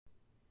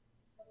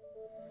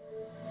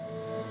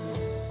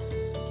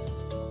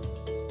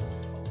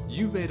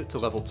You made it to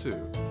level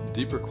 2,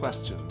 deeper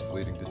questions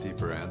leading to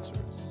deeper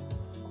answers.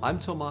 I'm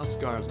Tomas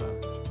Garza,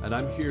 and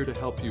I'm here to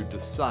help you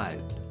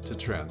decide to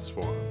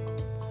transform.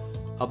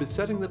 I'll be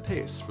setting the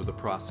pace for the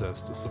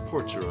process to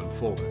support your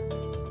unfolding.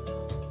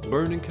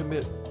 Learn and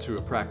commit to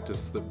a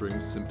practice that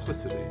brings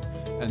simplicity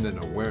and then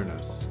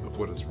awareness of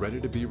what is ready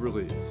to be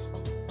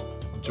released.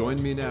 Join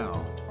me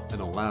now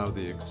and allow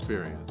the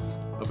experience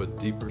of a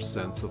deeper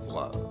sense of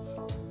love.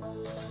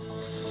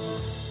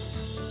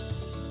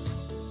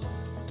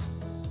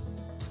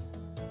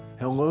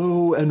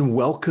 Hello and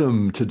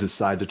welcome to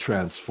Decide to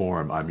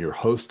Transform. I'm your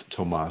host,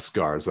 Tomas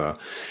Garza,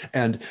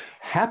 and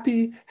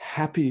happy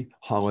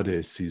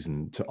holiday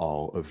season to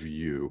all of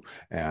you.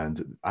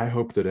 And I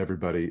hope that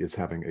everybody is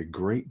having a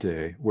great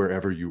day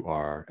wherever you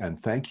are.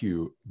 And thank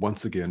you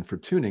once again for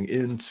tuning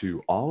in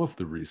to all of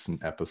the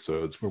recent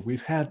episodes where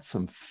we've had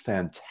some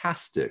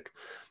fantastic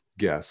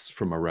guests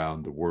from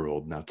around the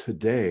world. Now,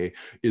 today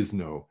is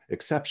no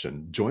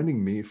exception.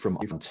 Joining me from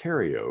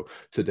Ontario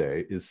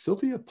today is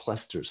Sylvia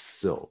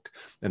Plester-Silk.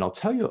 And I'll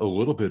tell you a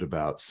little bit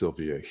about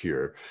Sylvia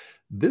here.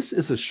 This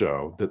is a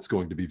show that's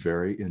going to be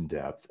very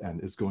in-depth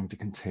and is going to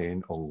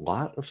contain a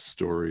lot of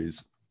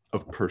stories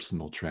of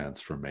personal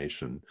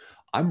transformation.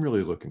 I'm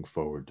really looking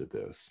forward to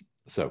this.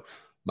 So,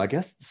 my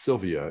guest,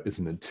 Sylvia, is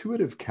an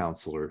intuitive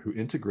counselor who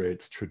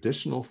integrates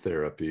traditional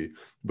therapy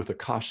with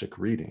Akashic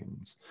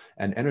readings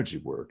and energy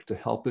work to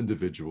help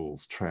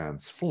individuals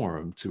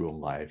transform to a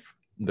life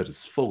that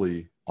is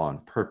fully on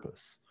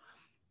purpose.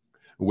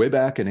 Way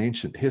back in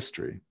ancient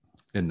history,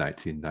 in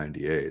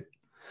 1998,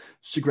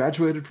 she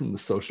graduated from the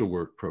social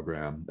work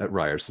program at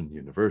Ryerson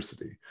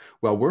University.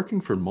 While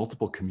working for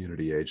multiple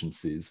community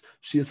agencies,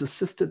 she has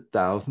assisted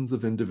thousands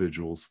of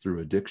individuals through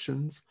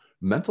addictions,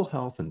 mental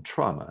health, and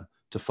trauma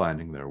to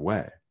finding their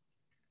way.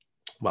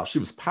 While she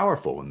was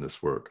powerful in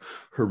this work,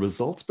 her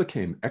results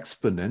became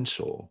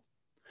exponential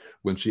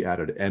when she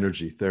added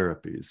energy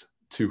therapies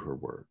to her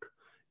work.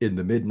 In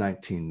the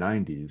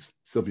mid-1990s,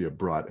 Sylvia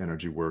brought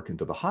energy work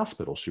into the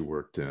hospital she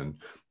worked in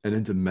and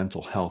into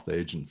mental health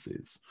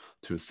agencies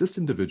to assist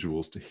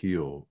individuals to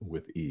heal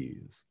with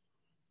ease.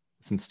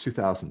 Since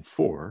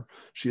 2004,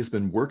 she has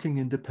been working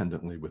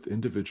independently with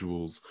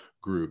individuals,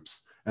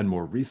 groups, and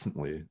more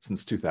recently,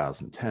 since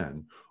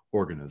 2010,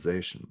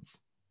 organizations.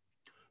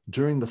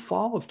 During the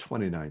fall of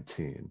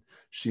 2019,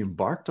 she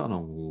embarked on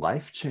a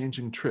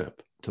life-changing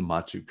trip to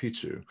Machu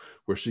Picchu,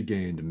 where she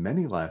gained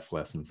many life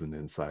lessons and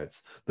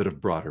insights that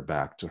have brought her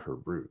back to her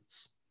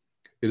roots.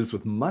 It is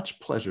with much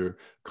pleasure,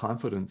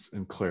 confidence,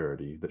 and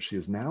clarity that she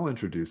is now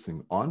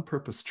introducing On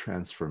Purpose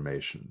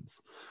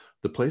Transformations,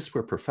 the place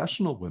where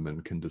professional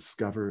women can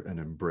discover and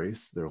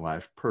embrace their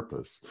life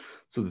purpose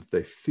so that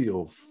they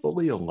feel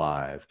fully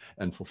alive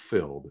and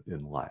fulfilled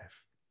in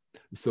life.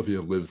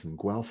 Sylvia lives in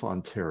Guelph,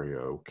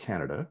 Ontario,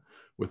 Canada,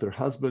 with her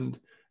husband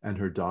and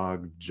her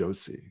dog,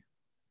 Josie.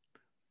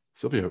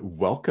 Sylvia,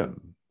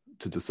 welcome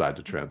to Decide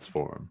to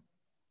Transform.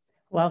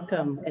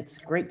 Welcome. It's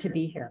great to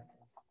be here.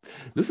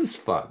 This is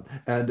fun.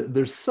 And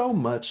there's so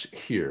much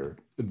here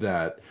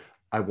that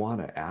I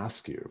want to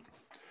ask you.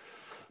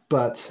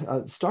 But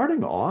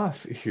starting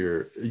off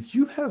here,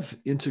 you have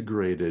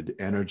integrated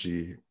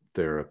energy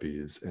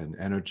therapies and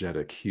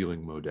energetic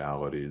healing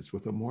modalities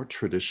with a more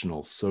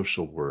traditional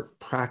social work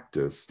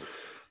practice.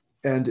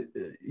 And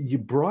you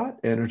brought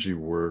energy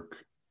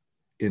work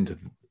into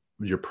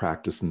your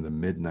practice in the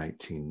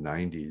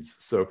mid-1990s.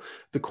 So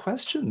the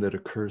question that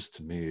occurs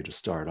to me to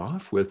start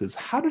off with is,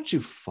 how did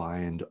you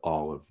find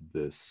all of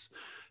this?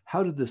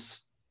 How did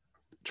this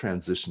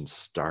transition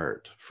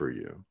start for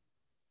you?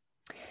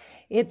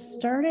 It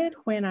started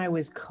when I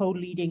was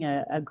co-leading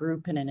a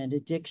group in an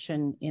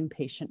addiction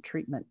inpatient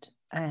treatment.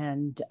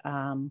 And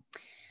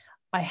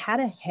I had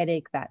a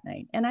headache that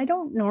night. And I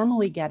don't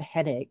normally get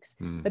headaches,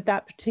 but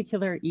that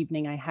particular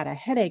evening I had a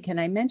headache. And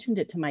I mentioned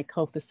it to my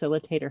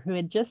co-facilitator, who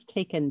had just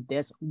taken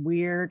this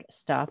weird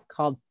stuff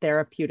called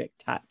therapeutic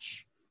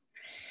touch.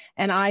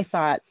 And I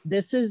thought,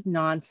 this is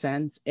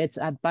nonsense. It's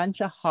a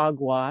bunch of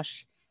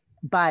hogwash.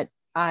 But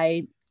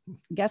I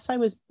guess I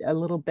was a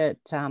little bit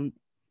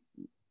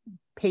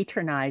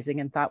patronizing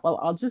and thought, well,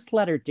 I'll just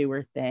let her do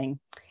her thing.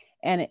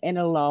 And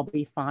it'll all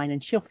be fine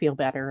and she'll feel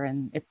better.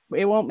 And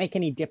it won't make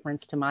any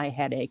difference to my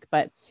headache,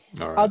 but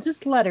right. I'll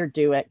just let her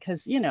do it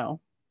because, you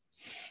know.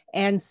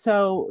 And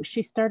so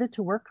she started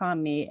to work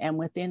on me. And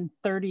within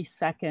 30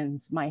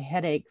 seconds, my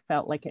headache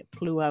felt like it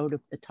flew out of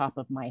the top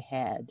of my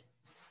head.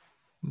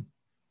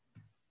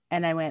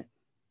 And I went,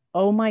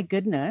 oh my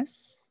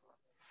goodness,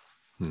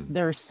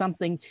 there's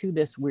something to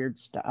this weird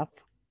stuff.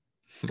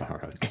 All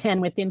right. And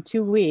within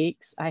 2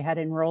 weeks, I had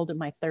enrolled in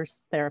my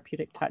first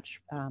therapeutic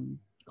touch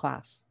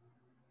class.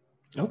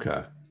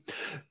 Okay.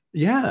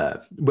 Yeah.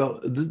 Well,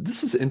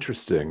 this is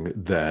interesting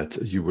that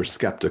you were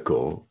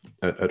skeptical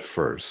at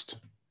first,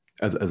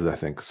 as I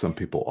think some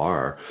people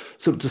are.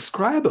 So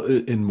describe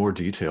in more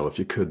detail, if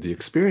you could, the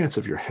experience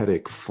of your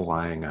headache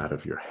flying out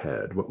of your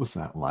head. What was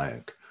that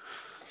like?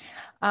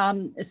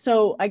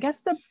 So I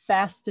guess the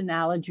best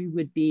analogy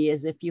would be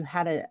is if you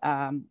had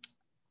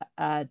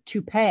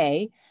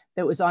toupee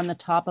that was on the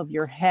top of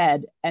your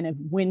head, and a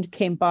wind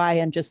came by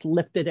and just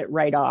lifted it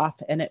right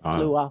off, and it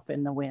flew off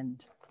in the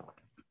wind.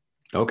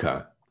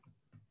 Okay.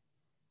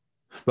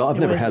 Well, I've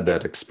never had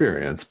that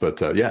experience,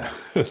 but yeah.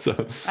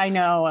 I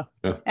know.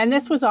 Yeah. And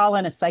this was all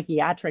in a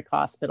psychiatric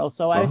hospital.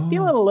 So I was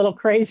feeling a little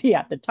crazy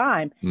at the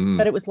time,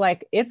 but it was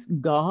like, it's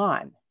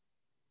gone.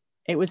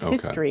 It was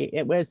history.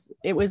 It was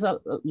a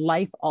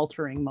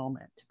life-altering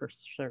moment for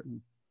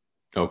certain.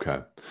 Okay.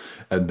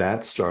 And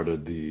that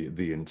started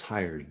the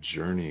entire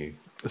journey.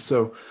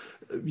 So,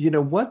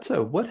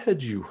 what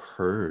had you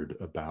heard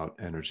about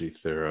energy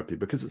therapy?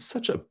 Because it's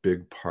such a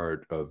big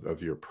part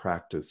of your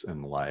practice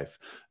and life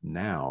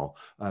now.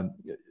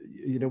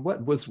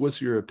 What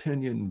was your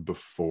opinion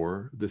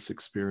before this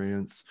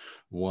experience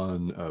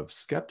one of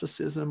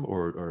skepticism,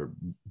 or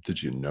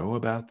did you know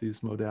about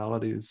these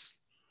modalities?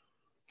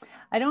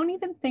 I don't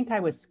even think I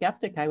was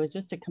skeptic. I was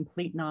just a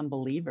complete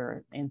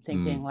non-believer in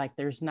thinking like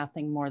there's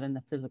nothing more than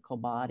the physical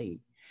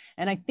body.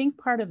 And I think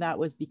part of that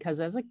was because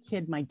as a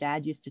kid, my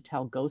dad used to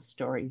tell ghost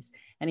stories,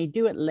 and he'd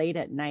do it late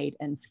at night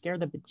and scare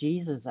the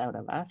bejesus out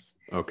of us.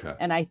 Okay.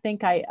 And I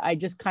think I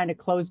just kind of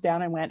closed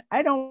down and went,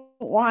 I don't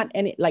want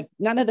any, like,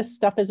 none of this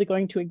stuff is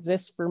going to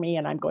exist for me,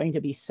 and I'm going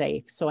to be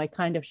safe. So I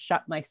kind of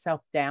shut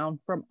myself down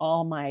from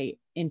all my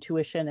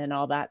intuition and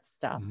all that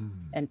stuff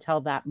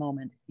until that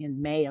moment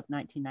in May of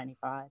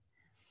 1995.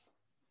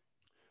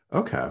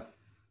 Okay.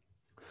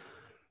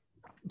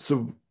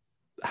 So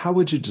how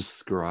would you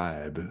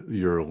describe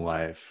your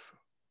life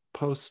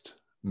post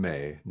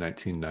May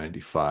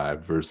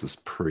 1995 versus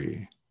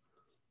pre?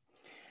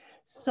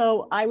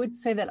 So I would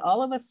say that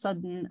all of a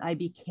sudden I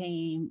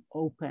became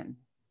open,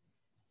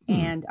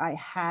 and I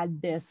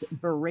had this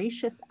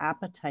voracious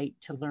appetite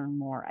to learn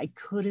more. I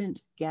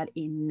couldn't get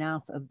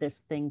enough of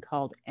this thing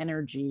called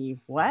energy.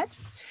 What?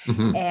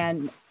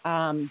 And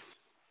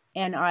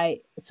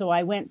so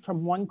I went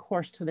from one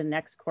course to the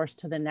next course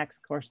to the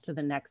next course to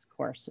the next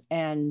course.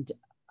 And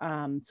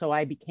so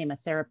I became a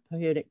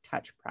therapeutic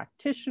touch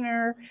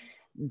practitioner.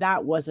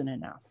 That wasn't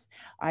enough.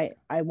 I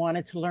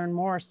wanted to learn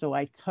more. So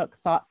I took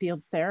thought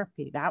field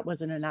therapy. That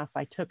wasn't enough.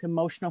 I took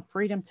emotional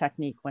freedom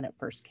technique when it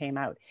first came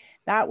out.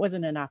 That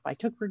wasn't enough. I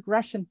took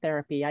regression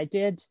therapy. I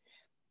did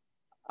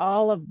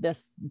all of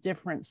this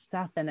different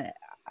stuff. And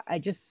I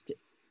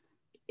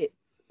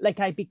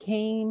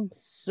became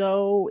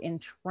so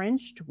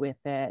entrenched with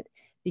it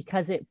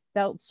because it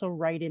felt so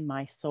right in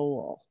my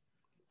soul.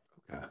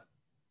 Okay.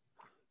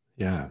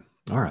 Yeah.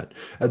 All right.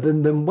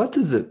 And then what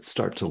does it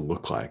start to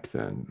look like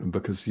then?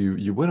 Because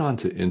you went on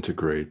to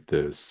integrate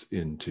this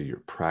into your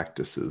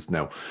practices.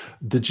 Now,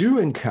 did you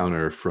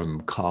encounter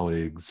from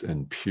colleagues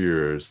and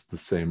peers the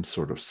same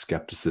sort of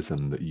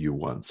skepticism that you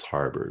once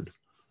harbored?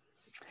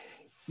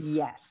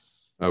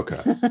 Yes.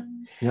 Okay.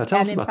 Yeah,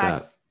 tell us about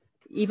that.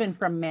 Even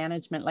from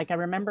management, like I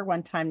remember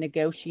one time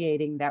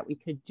negotiating that we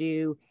could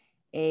do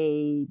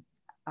a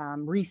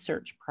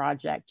research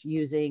project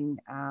using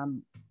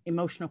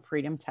emotional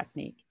freedom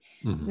technique.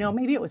 No,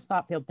 maybe it was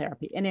thought field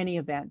therapy. In any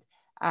event,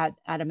 at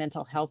a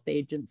mental health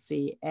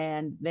agency,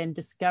 and then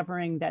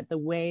discovering that the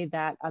way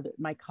that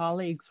my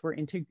colleagues were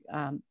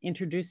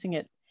introducing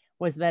it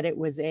was that it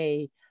was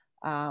a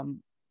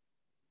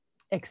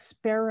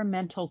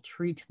experimental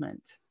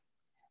treatment.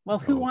 Well,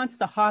 who wants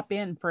to hop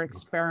in for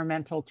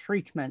experimental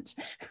treatment,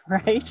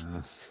 right?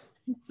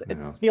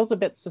 It feels a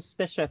bit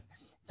suspicious.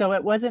 So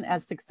it wasn't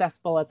as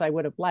successful as I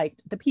would have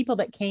liked. The people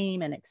that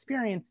came and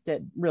experienced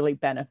it really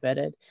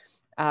benefited.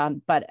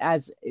 But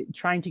as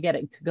trying to get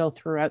it to go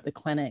throughout the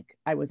clinic,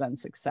 I was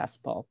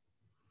unsuccessful.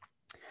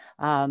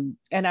 And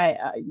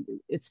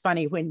it's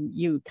funny when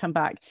you come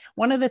back.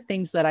 One of the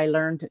things that I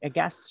learned, I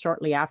guess,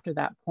 shortly after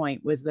that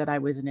point was that I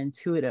was an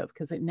intuitive,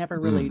 because I never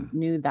really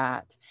knew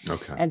that.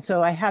 Okay. And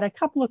so I had a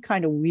couple of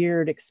kind of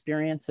weird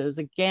experiences.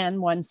 Again,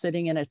 one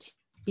sitting in a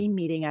team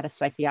meeting at a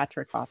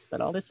psychiatric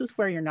hospital. This is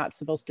where you're not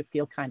supposed to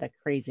feel kind of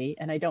crazy.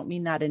 And I don't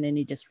mean that in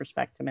any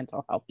disrespect to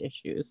mental health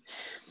issues.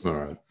 All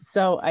right.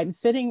 So I'm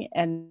sitting,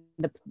 and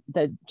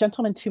the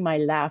gentleman to my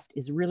left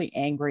is really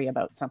angry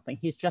about something.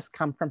 He's just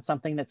come from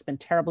something that's been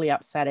terribly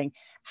upsetting.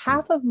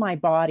 Half of my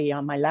body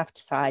on my left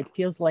side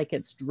feels like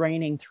it's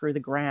draining through the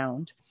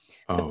ground.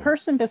 The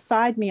person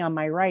beside me on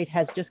my right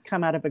has just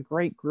come out of a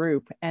great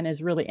group and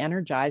is really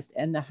energized.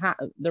 And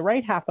the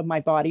right half of my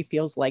body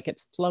feels like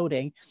it's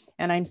floating.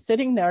 And I'm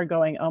sitting there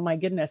going, oh my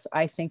goodness,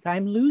 I think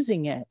I'm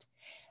losing it.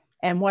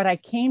 And what I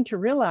came to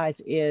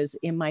realize is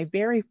in my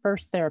very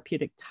first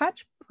therapeutic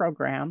touch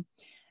program,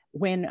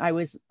 when I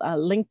was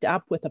linked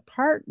up with a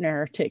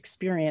partner to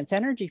experience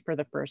energy for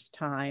the first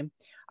time,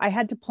 I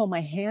had to pull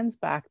my hands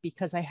back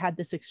because I had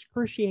this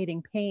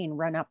excruciating pain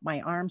run up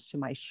my arms to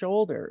my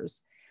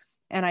shoulders.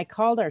 And I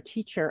called our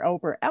teacher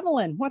over,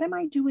 Evelyn, what am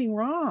I doing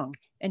wrong?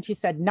 And she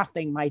said,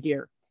 nothing, my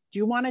dear. Do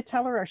you want to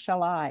tell her or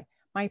shall I?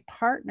 My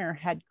partner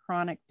had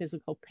chronic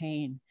physical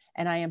pain.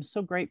 And I am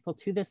so grateful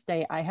to this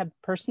day. I have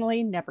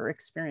personally never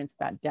experienced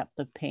that depth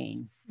of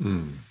pain.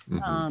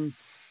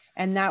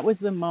 And that was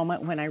the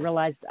moment when I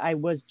realized I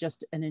was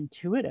just an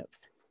intuitive.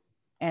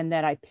 and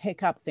that I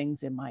pick up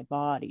things in my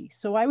body.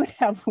 So I would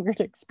have weird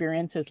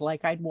experiences.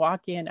 Like I'd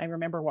walk in, I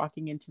remember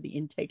walking into the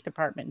intake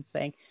department and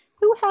saying,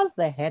 "Who has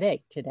the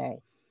headache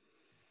today?"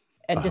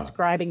 And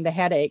describing the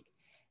headache,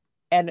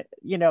 and,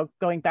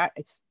 going back,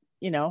 it's,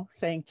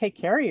 saying, "Take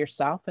care of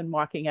yourself," and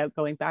walking out,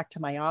 going back to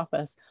my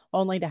office,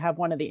 only to have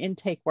one of the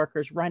intake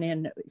workers run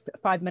in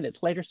 5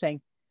 minutes later saying,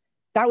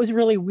 "That was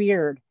really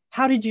weird.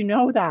 How did you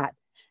know that?"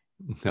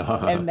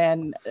 And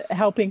then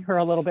helping her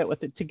a little bit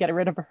with it to get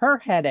rid of her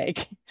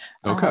headache.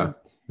 Okay.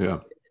 Yeah.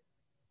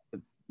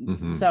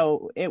 Mm-hmm.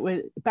 So it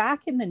was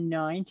back in the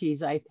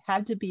 90s, I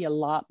had to be a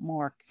lot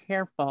more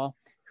careful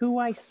who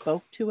I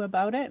spoke to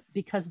about it,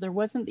 because there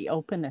wasn't the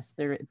openness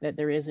that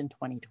there is in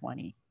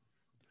 2020.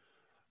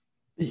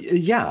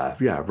 Yeah,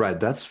 right.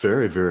 That's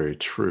very, very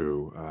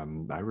true.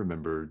 I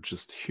remember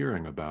just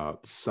hearing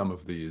about some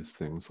of these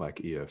things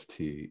like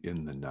EFT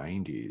in the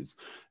 90s,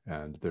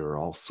 and there are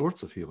all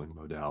sorts of healing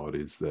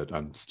modalities that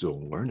I'm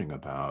still learning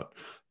about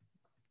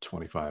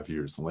 25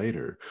 years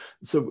later.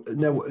 So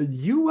now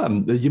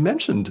you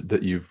mentioned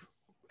that you've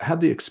had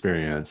the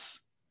experience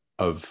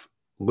of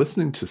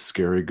listening to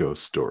scary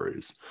ghost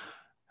stories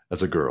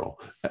as a girl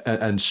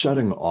and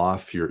shutting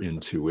off your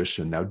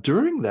intuition. Now,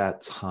 during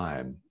that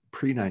time,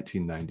 pre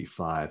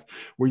 1995,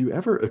 were you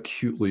ever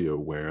acutely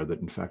aware that,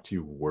 in fact,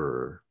 you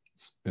were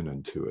an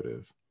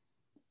intuitive?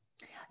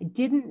 I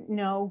didn't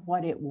know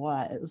what it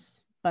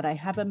was, but I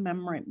have a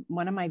memory.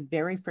 One of my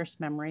very first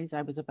memories,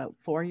 I was about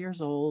 4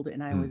 years old,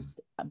 and I was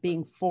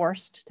being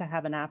forced to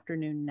have an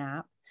afternoon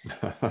nap.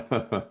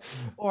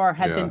 Or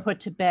had been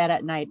put to bed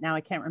at night. Now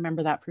I can't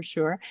remember that for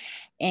sure.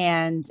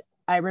 And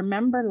I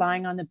remember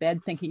lying on the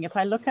bed thinking, if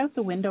I look out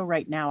the window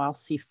right now, I'll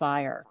see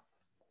fire.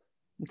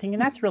 I'm thinking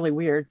that's really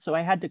weird. So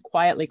I had to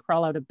quietly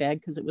crawl out of bed,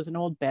 because it was an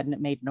old bed and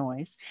it made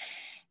noise.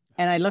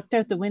 And I looked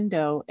out the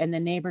window, and the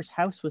neighbor's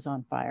house was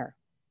on fire.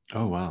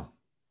 Oh, wow.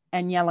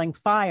 And yelling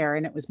fire.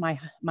 And it was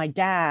my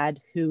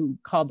dad who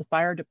called the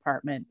fire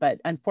department.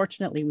 But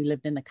unfortunately, we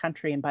lived in the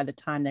country, and by the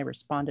time they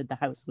responded, the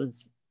house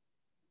was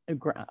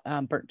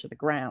burnt to the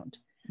ground.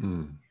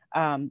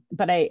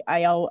 But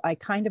I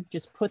kind of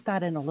just put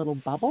that in a little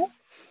bubble,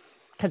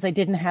 because I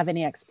didn't have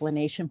any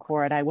explanation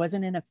for it. I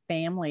wasn't in a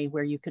family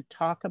where you could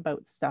talk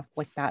about stuff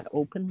like that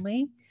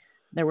openly.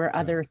 There were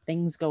other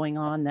things going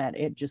on that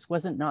it just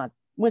wasn't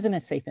a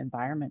safe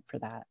environment for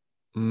that.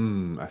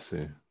 I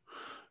see.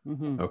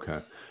 Okay.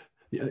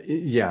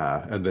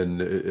 Yeah. And then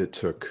it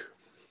took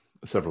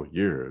several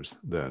years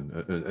then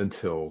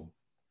until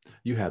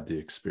you had the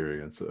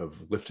experience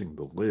of lifting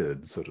the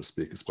lid, so to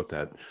speak, is what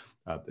that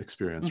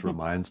experience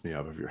reminds me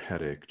of your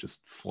headache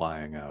just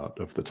flying out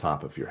of the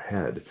top of your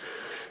head.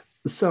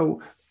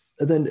 So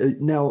then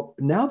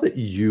now that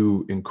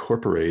you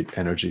incorporate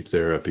energy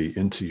therapy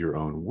into your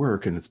own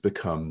work, and it's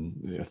become,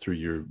 through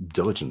your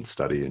diligent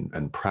study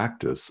and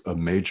practice, a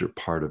major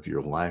part of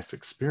your life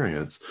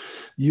experience,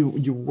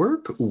 you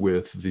work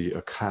with the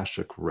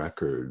Akashic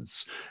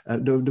records.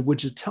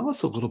 Would you tell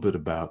us a little bit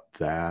about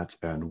that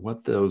and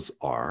what those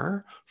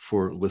are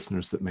for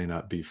listeners that may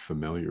not be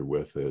familiar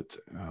with it,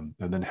 and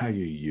then how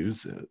you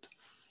use it?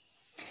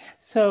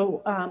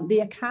 So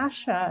the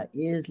Akasha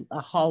is a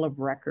hall of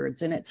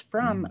records, and it's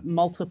from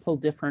multiple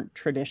different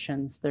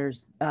traditions.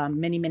 There's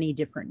many, many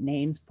different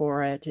names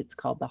for it. It's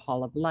called the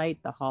Hall of Light,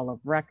 the Hall of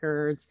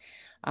Records,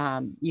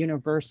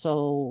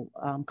 Universal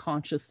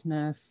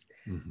Consciousness.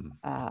 There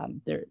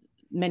are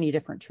many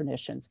different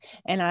traditions.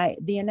 And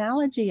the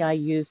analogy I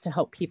use to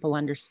help people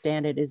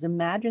understand it is,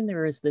 imagine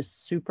there is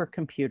this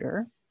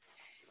supercomputer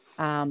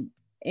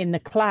in the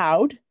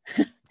cloud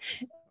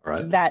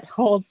that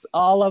holds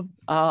all of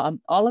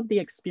the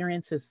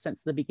experiences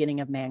since the beginning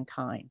of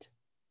mankind.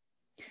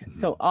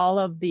 So all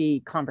of the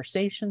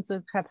conversations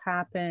that have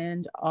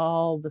happened,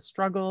 all the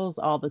struggles,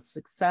 all the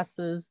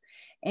successes,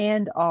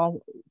 and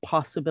all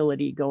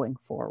possibility going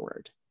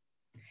forward.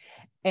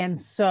 And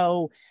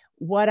so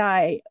what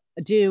I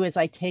do is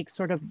I take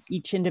sort of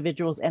each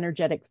individual's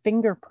energetic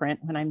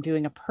fingerprint when I'm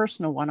doing a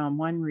personal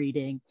one-on-one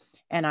reading,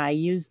 and I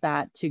use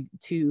that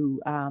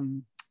to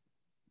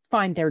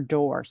find their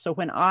door. So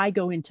when I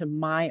go into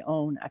my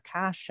own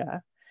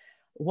Akasha,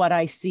 what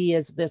I see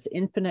is this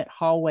infinite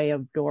hallway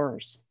of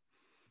doors.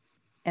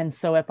 And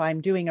so if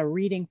I'm doing a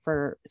reading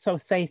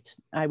say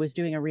I was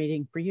doing a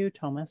reading for you,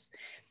 Thomas,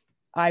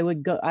 I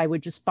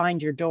would just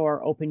find your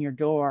door, open your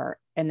door,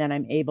 and then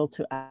I'm able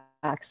to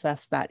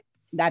access that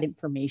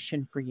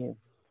information for you.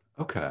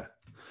 Okay.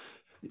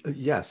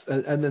 Yes.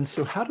 And then,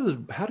 so how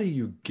do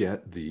you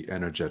get the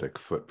energetic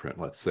footprint?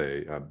 Let's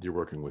say you're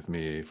working with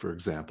me, for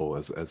example,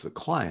 as a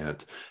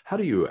client. How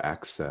do you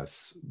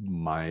access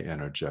my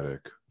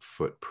energetic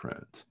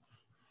footprint?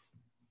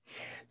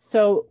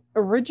 So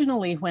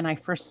originally, when I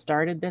first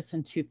started this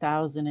in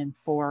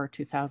 2004,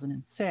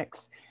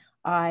 2006,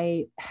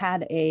 I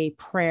had a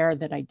prayer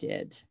that I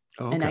did,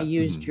 and I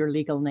used your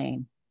legal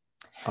name.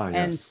 Yes.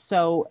 And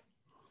so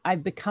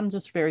I've become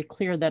just very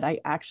clear that I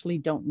actually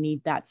don't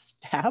need that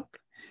step.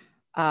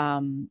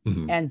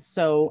 Mhm. And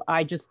so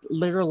I just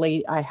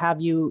literally, I have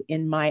you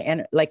in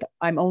my, like,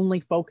 I'm only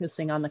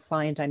focusing on the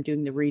client I'm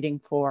doing the reading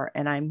for,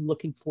 and I'm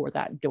looking for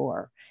that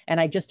door. And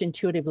I just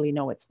intuitively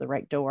know it's the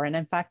right door. And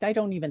in fact, I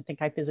don't even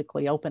think I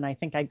physically open. I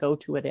think I go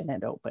to it and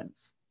it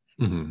opens.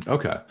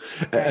 Okay.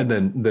 And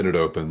Right. then it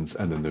opens,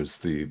 and then there's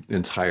the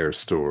entire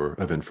store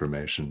of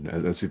information,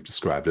 as you've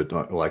described it,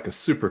 like a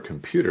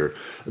supercomputer.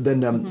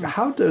 Then Mhm.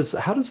 how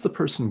does the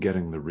person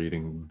getting the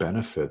reading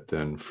benefit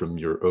then from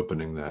your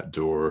opening that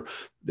door?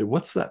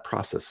 What's that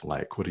process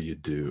like? What do you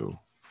do?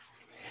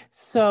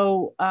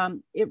 So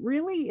it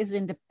really is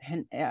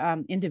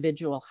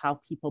individual how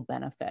people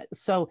benefit.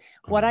 So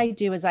what Um, I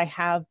do is I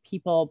have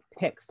people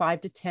pick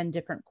 5 to 10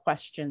 different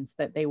questions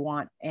that they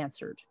want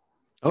answered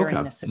during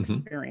okay. this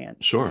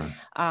experience. Sure.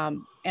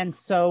 And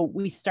so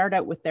we start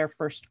out with their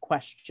first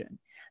question.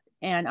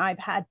 And I've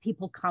had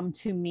people come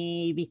to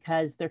me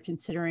because they're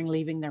considering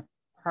leaving their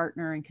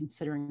partner and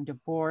considering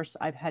divorce.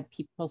 I've had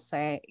people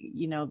say,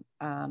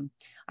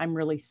 I'm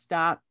really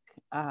stuck,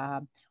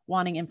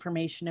 wanting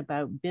information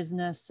about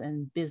business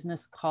and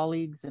business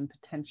colleagues and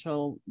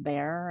potential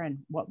there. And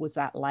what was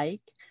that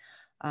like?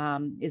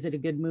 Is it a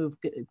good move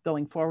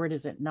going forward?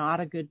 Is it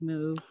not a good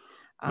move?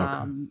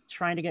 Okay.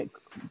 Trying to get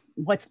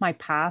what's my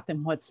path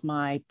and what's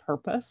my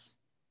purpose.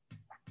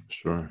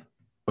 Sure.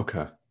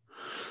 Okay.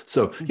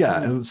 So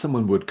yeah, Mm-hmm.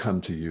 someone would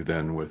come to you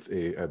then with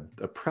a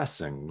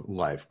pressing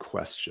life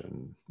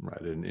question,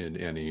 right, in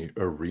any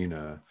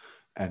arena,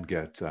 and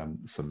get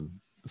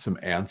some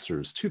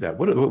answers to that.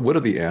 What do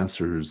the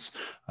answers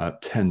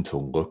tend to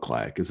look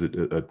like? Is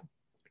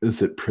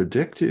it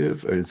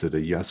predictive? Or is it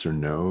a yes or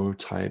no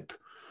type?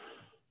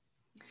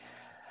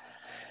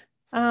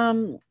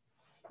 Um,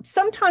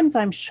 Sometimes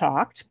I'm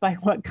shocked by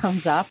what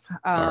comes up.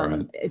 All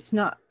right. It's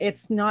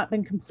not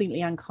been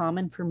completely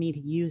uncommon for me to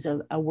use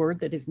a word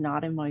that is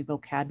not in my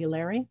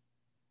vocabulary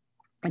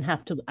and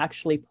have to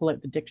actually pull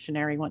out the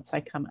dictionary once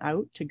I come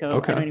out to go, I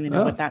Okay. don't even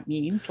know what Oh, that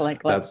means.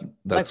 Like, that's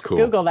let's cool.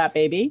 Google that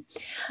baby.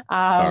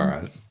 All Um,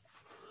 right.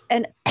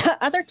 and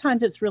other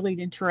times it's really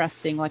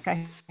interesting. Like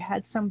I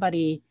had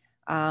somebody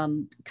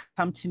um,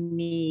 come to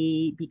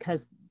me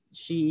because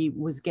she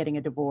was getting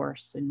a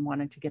divorce and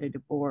wanted to get a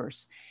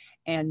divorce.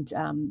 And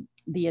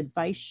the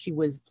advice she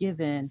was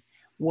given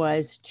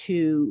was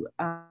to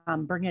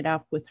bring it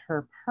up with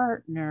her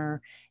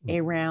partner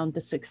around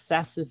the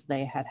successes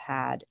they had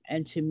had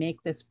and to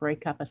make this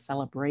breakup a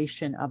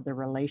celebration of the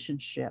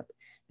relationship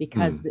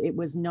because Mm. it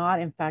was not,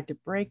 in fact, a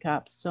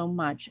breakup so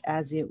much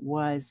as it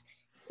was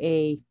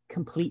a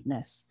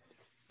completeness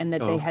and that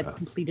they had Okay.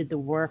 completed the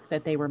work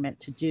that they were meant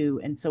to do.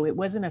 And so it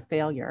wasn't a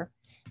failure.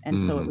 And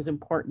so it Mhm. was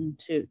important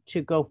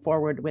to go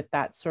forward with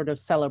that sort of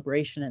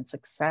celebration and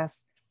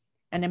success.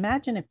 And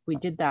imagine if we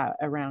did that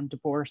around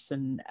divorce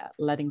and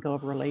letting go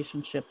of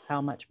relationships,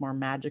 how much more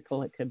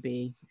magical it could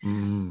be.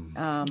 Mm.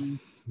 Um,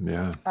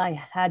 Yeah. I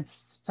had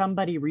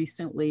somebody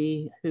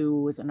recently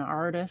who was an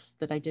artist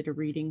that I did a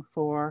reading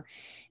for,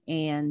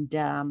 and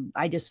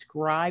I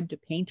described a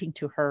painting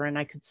to her, and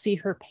I could see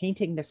her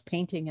painting this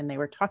painting, and they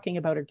were talking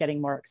about her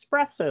getting more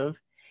expressive.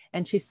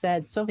 And she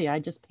said, Sylvia, I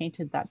just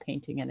painted that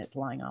painting and it's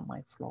lying on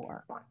my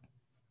floor.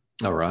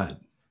 All right.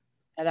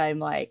 And I'm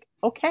like,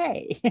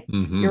 okay, you're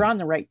Mm-hmm. on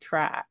the right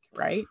track,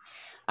 right?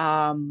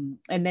 And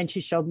then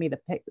she showed me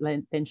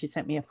then she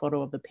sent me a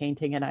photo of the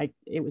painting, and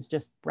it was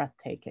just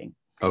breathtaking.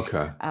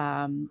 Okay.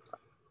 Um,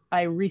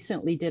 I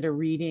recently did a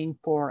reading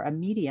for a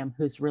medium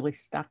who's really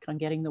stuck on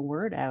getting the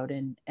word out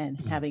and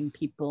Mm. having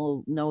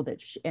people know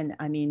that and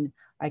I mean,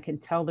 I can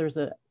tell there's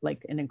an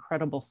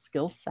incredible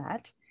skill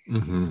set.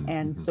 Mm-hmm.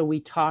 And Mm-hmm. so we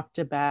talked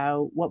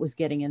about what was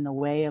getting in the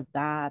way of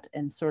that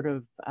and sort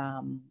of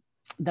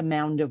the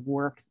mound of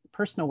work,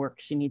 personal work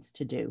she needs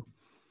to do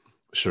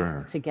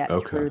Sure. to get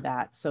Okay. through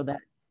that so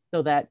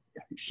that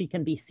she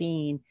can be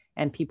seen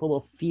and people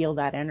will feel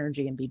that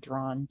energy and be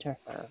drawn to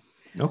her.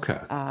 Okay.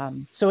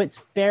 So it's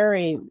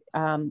very,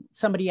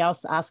 somebody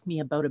else asked me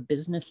about a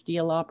business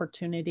deal Mm.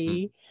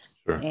 opportunity,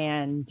 Sure.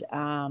 and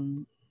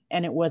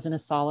it wasn't a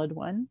solid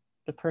one.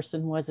 The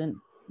person wasn't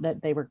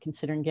that they were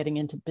considering getting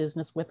into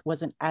business with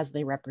wasn't as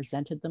they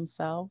represented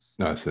themselves.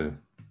 I see.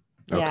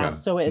 Yeah, Okay.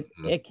 so it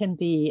Mhm. it can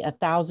be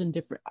 1,000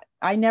 different.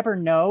 I never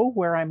know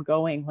where I'm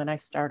going when I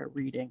start a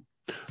reading.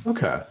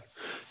 Okay.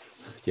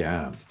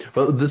 Yeah.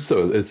 Well, this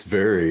so it's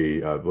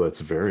very well, it's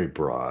very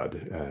broad,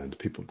 and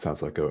people. It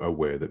sounds like a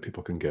way that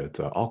people can get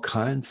all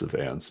kinds of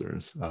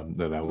answers.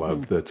 And I Mm-hmm.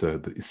 love that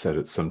you said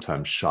it's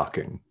sometimes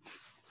shocking.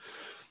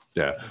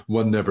 Yeah,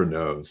 one never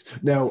knows.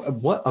 Now,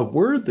 what a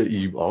word that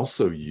you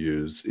also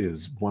use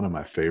is one of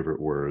my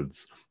favorite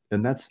words,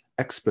 and that's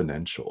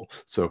exponential.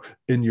 So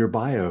in your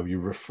bio, you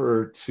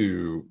refer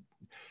to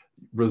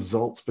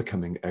results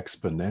becoming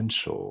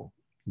exponential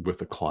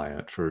with a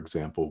client, for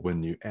example,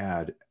 when you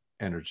add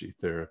energy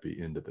therapy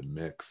into the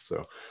mix.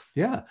 So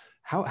yeah,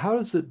 how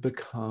does it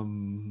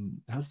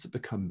become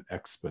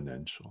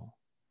exponential?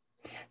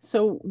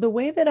 So the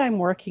way that I'm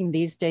working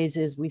these days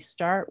is we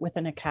start with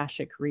an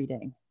Akashic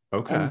reading.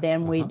 Okay. And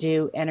then we Uh-huh.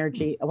 do Hmm.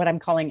 energy, what I'm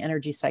calling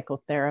energy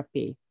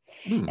psychotherapy.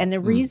 Mm, And the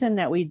mm. reason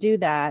that we do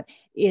that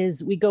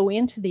is we go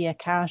into the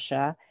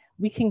Akasha,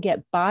 we can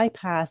get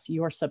bypass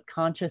your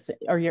subconscious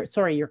or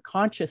your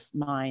conscious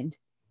mind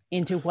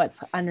into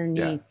what's Yeah.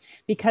 underneath.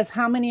 Because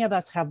how many of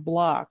us have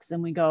blocks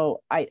and we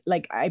go,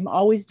 I'm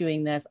always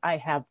doing this. I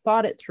have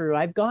thought it through.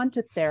 I've gone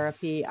to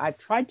therapy. I've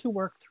tried to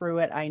work through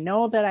it. I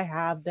know that I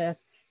have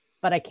this,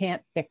 but I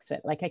can't fix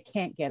it. Like I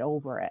can't get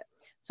over it.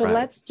 So Right.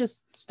 let's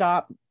just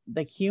stop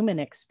the human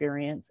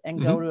experience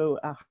and go Hmm. to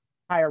a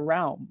higher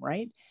realm,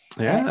 right?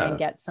 And Yeah.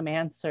 get some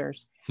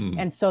answers. Hmm.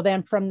 And so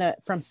then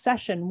from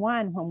session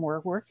one, when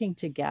we're working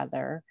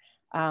together,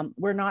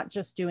 we're not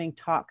just doing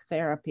talk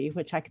therapy,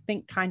 which I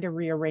think kind of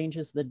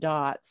rearranges the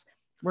dots.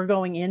 We're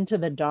going into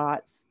the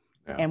dots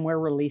Yeah. and we're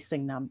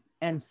releasing them.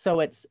 And so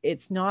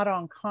it's not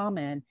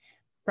uncommon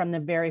from the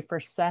very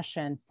first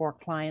session for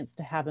clients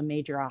to have a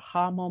major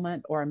aha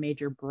moment or a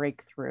major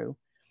breakthrough.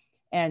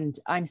 And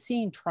I'm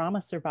seeing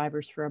trauma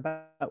survivors for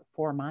about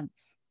 4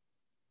 months,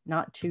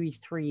 not 2,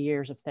 3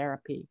 years of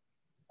therapy.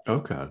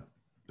 Okay.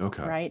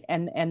 Okay. Right.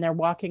 And they're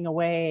walking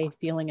away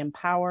feeling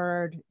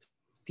empowered,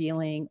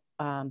 feeling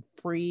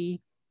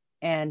free,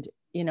 and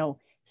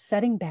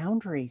setting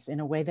boundaries in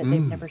a way that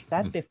they've Mm. never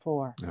said Mm.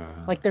 before.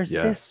 Like there's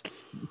this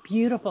Yes.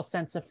 beautiful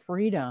sense of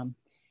freedom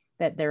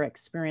that they're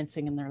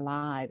experiencing in their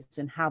lives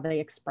and how they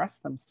express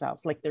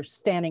themselves. Like they're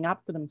standing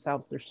up for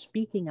themselves, they're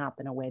speaking up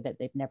in a way that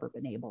they've never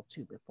been able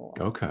to before.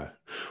 Okay.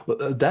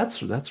 Well,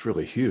 that's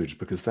really huge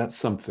because that's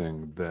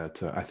something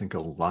that I think a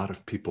lot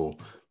of people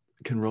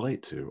can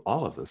relate to.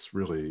 All of us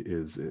really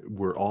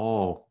we're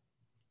all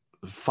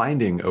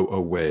finding a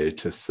way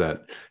to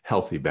set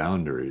healthy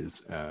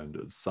boundaries,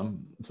 and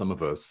some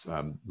of us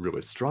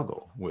really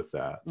struggle with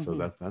that. So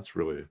Mm-hmm. that's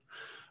really,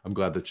 I'm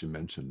glad that you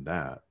mentioned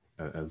that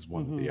as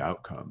one of the Mm-hmm.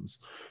 outcomes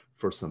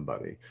for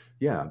somebody.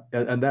 Yeah,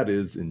 and that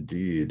is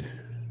indeed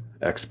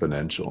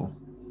exponential.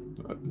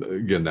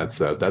 Again, that's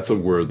a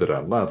word that I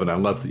love, and I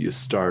love that you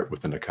start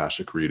with an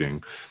Akashic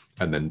reading,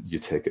 and then you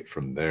take it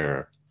from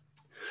there.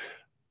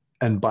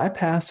 And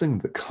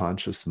bypassing the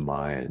conscious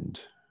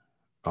mind.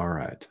 All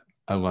right.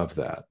 I love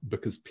that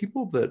because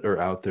people that are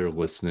out there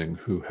listening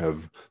who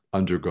have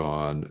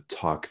undergone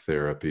talk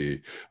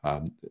therapy,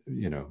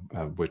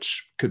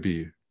 which could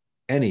be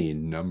any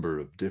number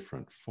of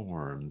different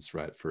forms,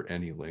 right, for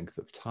any length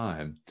of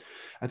time,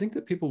 I think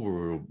that people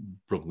will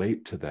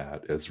relate to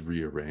that as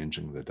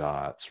rearranging the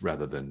dots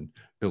rather than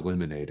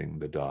eliminating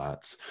the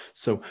dots.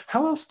 So,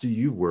 how else do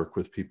you work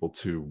with people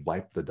to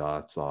wipe the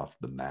dots off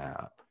the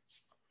map?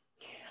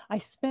 I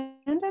spend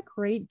a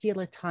great deal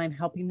of time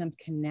helping them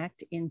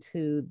connect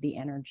into the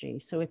energy.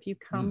 So if you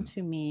come Hmm.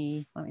 to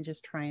me, let me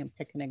just try and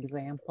pick an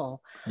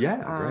example,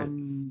 Yeah, great.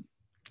 um,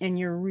 and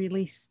you're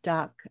really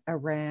stuck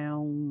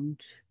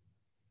around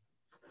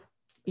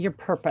your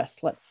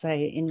purpose, let's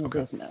say, in your Okay,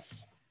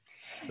 business,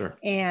 sure.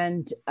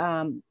 and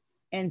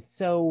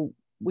so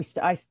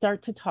I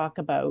start to talk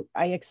about,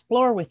 I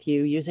explore with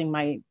you using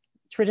my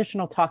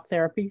traditional talk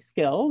therapy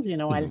skills.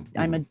 Hmm. I'm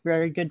Hmm. a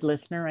very good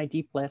listener. I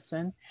deep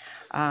listen,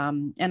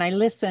 and I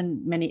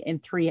listen many in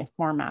three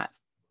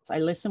formats. I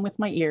listen with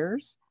my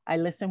ears. I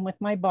listen with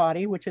my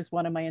body, which is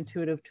one of my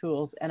intuitive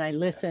tools, and I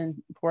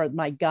listen for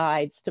my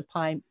guides to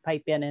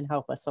pipe in and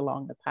help us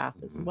along the path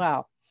as Hmm.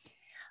 well.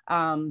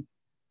 Um,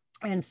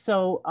 and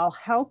so I'll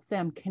help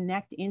them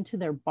connect into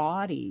their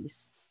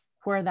bodies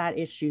where that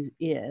issue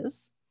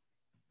is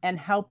and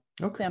help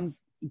Okay. them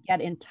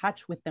get in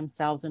touch with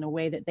themselves in a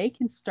way that they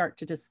can start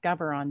to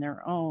discover on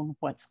their own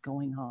what's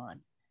going on.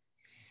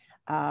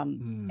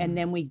 And Hmm.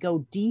 then we go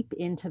deep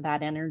into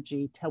that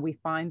energy till we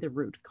find the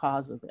root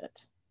cause of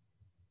it.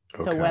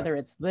 So Okay. whether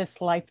it's this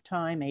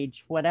lifetime,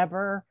 age,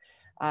 whatever,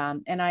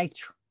 and I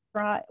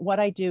try what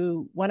I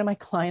do. One of my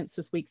clients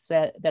this week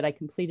said that I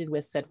completed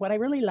with said, what I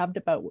really loved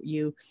about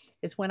you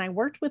is when I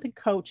worked with a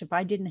coach, if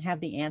I didn't have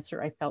the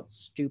answer, I felt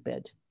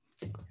stupid.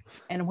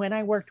 And when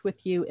I worked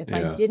with you, if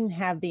I Yeah. didn't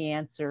have the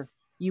answer,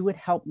 you would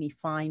help me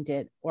find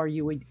it or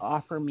you would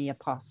offer me a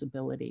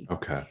possibility.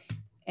 Okay.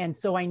 And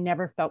so I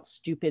never felt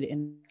stupid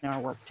in our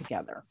work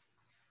together.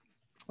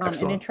 And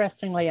Excellent.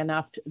 interestingly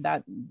enough,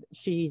 that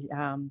she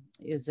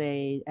is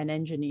an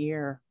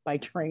engineer by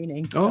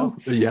training. So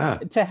Oh, yeah.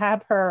 to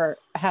have her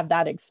have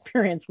that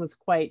experience was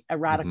quite a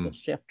radical Hmm.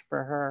 shift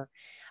for her,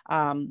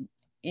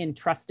 in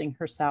trusting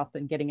herself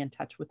and getting in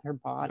touch with her Oh,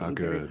 body. Very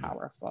good.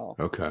 powerful.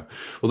 Okay.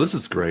 Well, this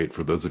is great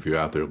for those of you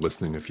out there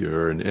listening. If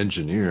you're an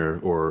engineer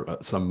or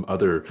some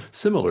other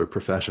similar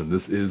profession,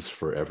 this is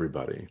for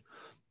everybody.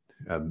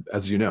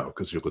 As you know,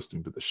 because you're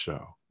listening to the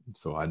show.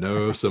 So I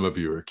know some of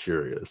you are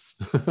curious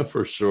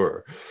for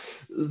sure.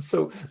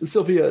 So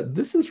Sylvia,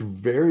 this is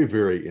very,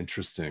 very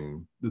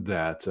interesting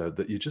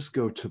that you just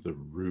go to the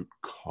root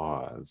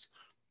cause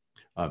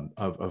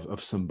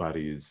of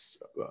somebody's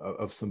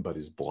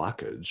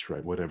blockage,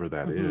 right? Whatever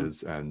that Mm-hmm.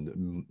 is,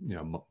 and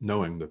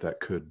knowing that that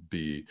could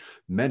be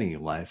many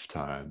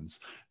lifetimes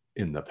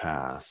in the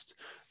past.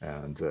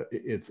 And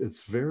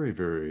it's very,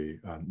 very,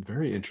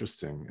 very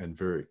interesting and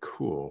very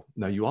cool.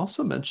 Now, you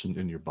also mentioned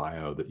in your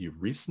bio that you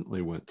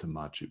recently went to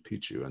Machu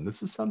Picchu, and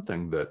this is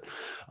something that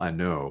I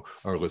know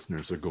our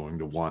listeners are going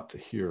to want to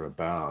hear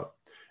about,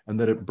 and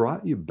that it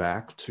brought you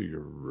back to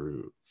your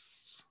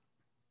roots.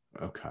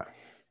 Okay.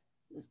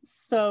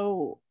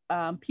 So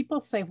people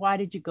say, why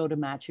did you go to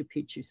Machu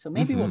Picchu? So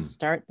maybe we'll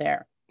start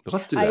there.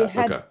 Let's do that.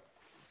 Okay.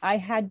 I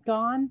had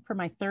gone for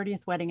my 30th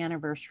wedding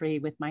anniversary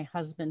with my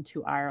husband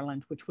to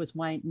Ireland, which was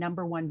my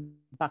number one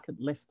bucket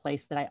list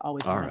place that I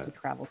always wanted to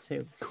travel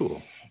to.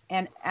 Cool.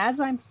 And as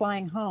I'm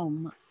flying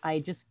home, I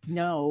just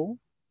know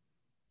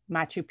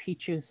Machu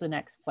Picchu is the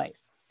next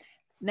place.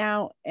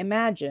 Now,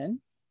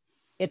 imagine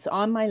it's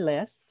on my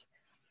list.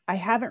 I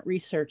haven't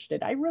researched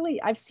it.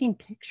 I've seen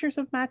pictures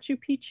of Machu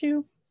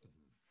Picchu,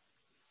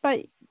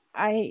 but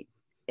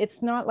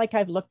it's not like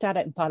I've looked at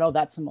it and thought, oh,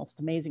 that's the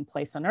most amazing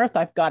place on earth.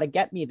 I've got to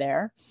get me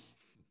there.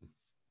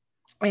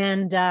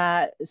 And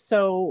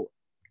so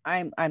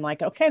I'm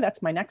like, okay,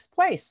 that's my next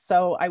place.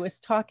 So I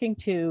was talking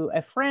to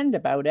a friend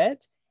about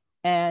it,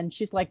 and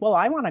she's like, well,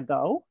 I want to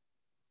go.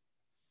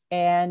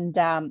 And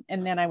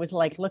then I was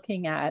like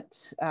looking at,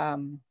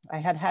 I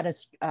had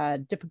a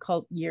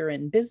difficult year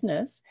in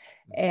business,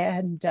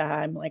 and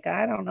I'm like,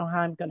 I don't know how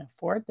I'm going to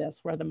afford this,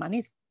 where the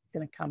money's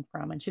going to come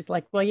from. And she's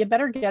like, well, you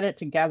better get it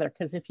together,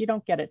 because if you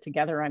don't get it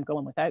together, I'm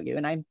going without you.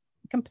 And I'm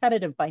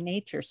competitive by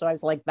nature. So I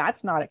was like,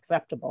 that's not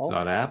acceptable. It's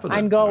not happening.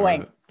 I'm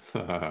going.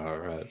 All right. All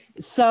right.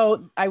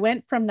 So I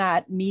went from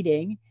that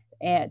meeting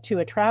to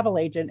a travel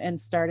agent and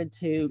started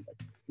to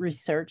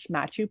research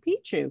Machu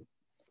Picchu.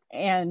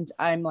 And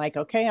I'm like,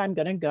 okay, I'm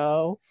going to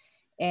go.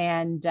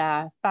 And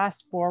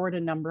fast forward a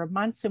number of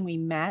months, and we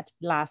met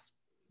last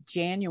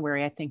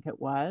January, I think it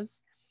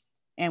was.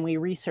 And we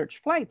researched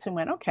flights and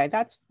went, okay,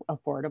 that's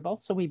affordable.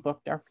 So we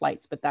booked our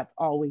flights, but that's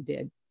all we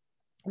did.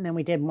 And then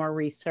we did more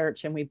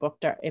research, and we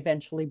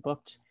eventually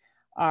booked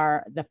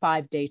the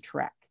 5-day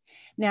trek.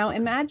 Now,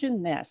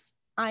 imagine this.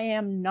 I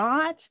am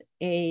not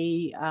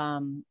a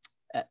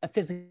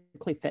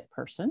physically fit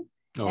person.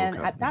 Oh, and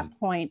okay. At that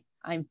point,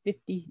 I'm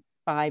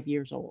 55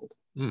 years old.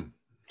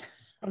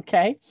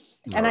 Okay.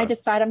 And I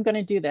decide I'm going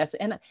to do this.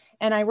 And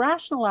I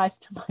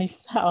rationalized to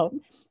myself,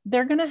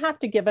 they're going to have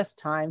to give us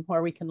time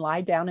where we can lie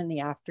down in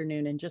the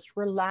afternoon and just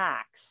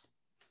relax.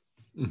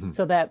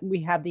 So that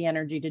we have the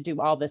energy to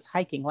do all this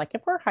hiking. Like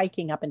if we're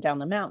hiking up and down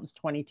the mountains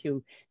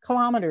 22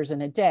 kilometers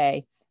in a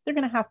day, they're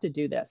going to have to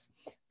do this.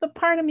 But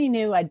part of me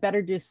knew I'd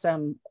better do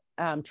some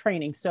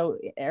training. So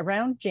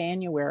around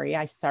January,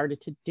 I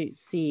started to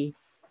see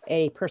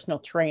a personal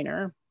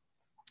trainer,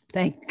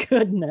 thank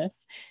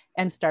goodness,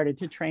 and started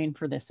to train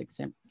for this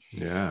exam.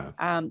 Yeah.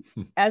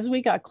 As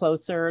we got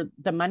closer,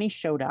 the money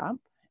showed up,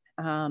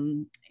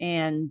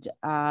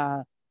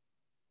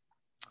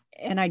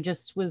 and I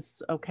just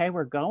was, okay,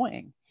 we're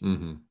going.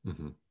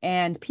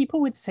 And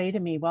people would say to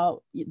me,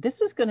 well,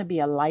 this is going to be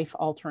a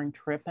life-altering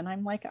trip. And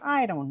I'm like,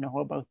 I don't know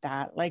about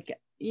that. Like,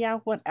 yeah,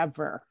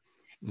 whatever.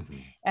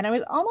 And I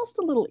was almost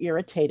a little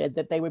irritated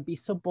that they would be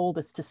so bold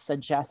as to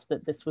suggest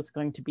that this was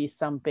going to be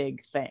some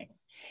big thing.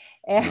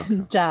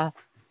 And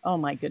oh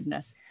my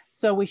goodness.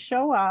 So we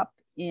show up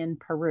in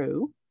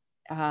Peru.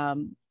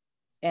 And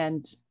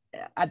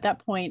at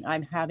that point,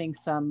 I'm having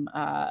some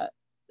not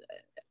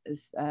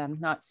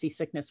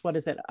seasickness. What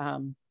is it?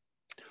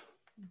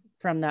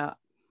 From the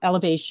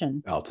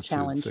elevation altitude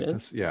challenges.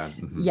 Sickness. Yeah.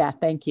 Yeah.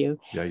 Thank you.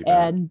 Yeah. You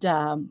bet.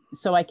 And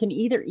so I can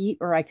either eat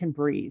or I can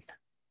breathe,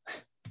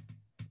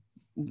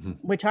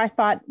 which I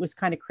thought was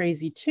kind of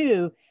crazy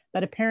too.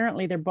 But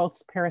apparently they're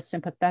both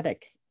parasympathetic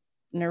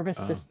nervous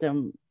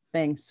system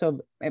things. So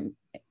I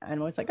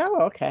was like,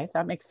 oh, okay,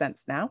 that makes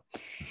sense now.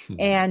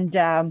 And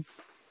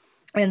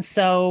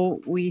so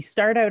we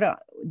start out,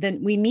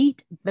 then we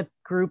meet the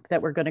group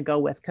that we're going to go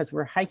with, because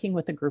we're hiking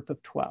with a group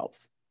of 12.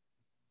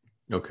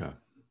 Okay.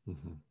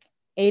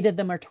 8 of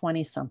them are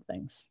 20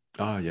 somethings.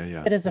 Oh,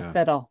 yeah. It is a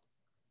fiddle.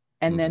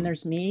 And then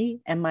there's me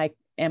and my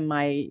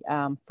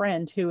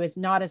friend, who is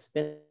not as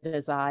fit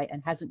as I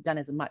and hasn't done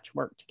as much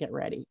work to get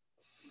ready.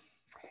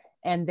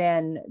 And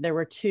then there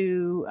were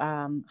 2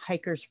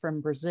 hikers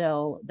from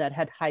Brazil that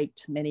had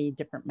hiked many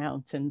different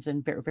mountains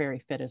and very, very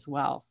fit as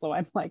well. So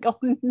I'm like, oh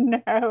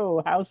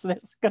no, how's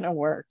this going to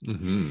work?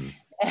 And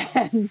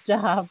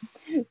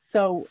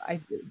so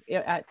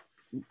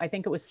I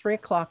think it was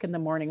 3:00 in the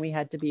morning. We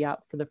had to be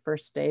up for the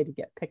first day to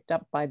get picked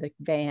up by the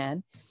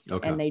van.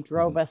 And they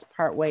drove us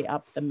partway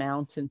up the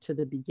mountain to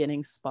the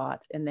beginning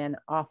spot. And then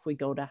off we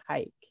go to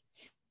hike.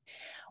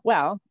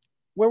 Well,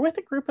 we're with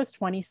a group of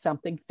 20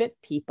 something fit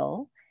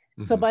people.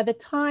 So by the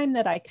time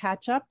that I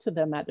catch up to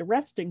them at the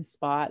resting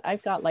spot,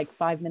 I've got like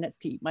 5 minutes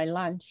to eat my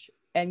lunch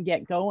and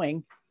get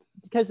going,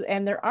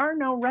 and there are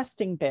no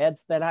resting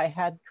beds that I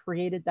had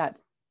created that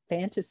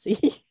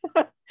fantasy.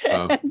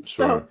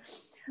 So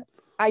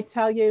I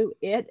tell you,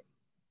 it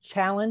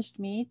challenged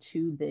me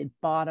to the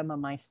bottom of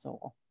my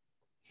soul.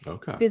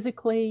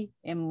 Physically,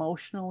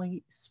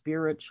 emotionally,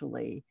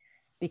 spiritually,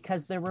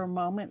 because there were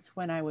moments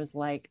when I was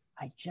like,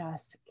 I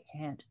just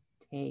can't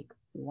take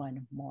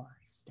one more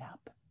step.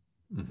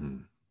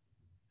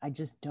 I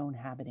just don't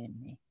have it in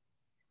me.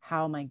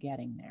 How am I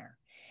getting there?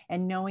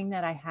 And knowing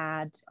that I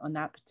had on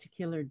that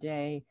particular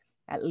day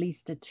at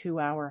least a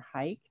 2-hour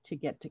hike to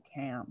get to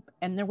camp.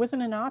 And there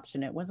wasn't an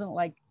option. It wasn't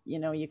like,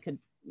 you could,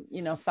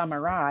 thumb a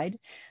ride,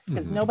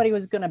 because nobody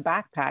was going to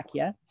backpack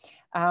you.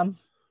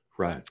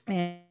 Right.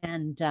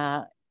 And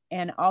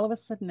all of a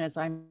sudden, as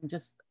I'm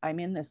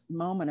in this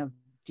moment of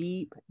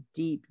deep,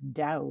 deep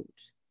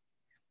doubt,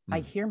 I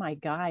hear my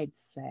guide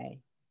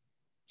say,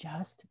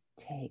 just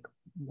take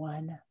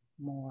one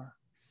more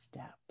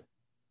step.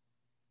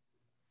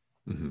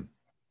 Mm-hmm.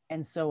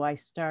 And so I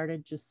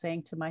started just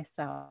saying to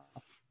myself,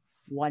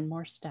 one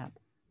more step,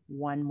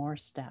 one more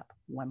step,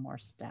 one more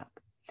step.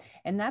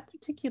 And that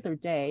particular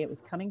day, it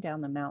was coming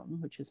down the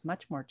mountain, which is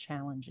much more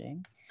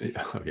challenging.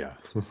 Yeah.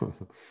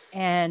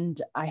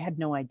 And I had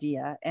no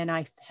idea. And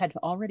I had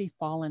already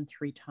fallen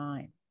 3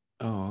 times.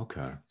 Oh,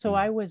 okay. So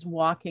I was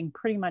walking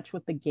pretty much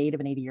with the gait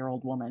of an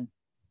 80-year-old woman.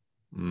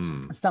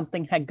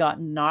 Something had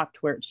gotten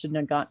knocked where it shouldn't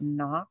have gotten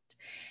knocked.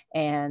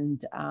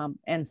 And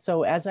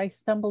so as I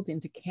stumbled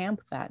into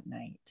camp that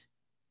night,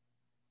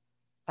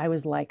 I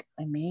was like,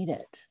 I made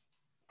it.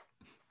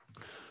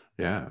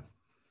 Yeah.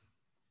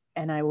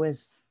 And I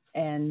was,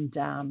 and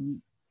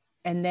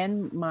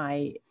then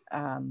my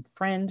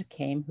friend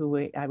came,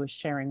 who I was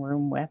sharing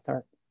room with,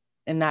 or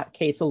in that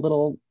case, a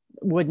little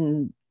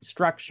wooden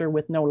structure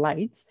with no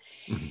lights.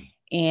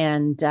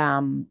 And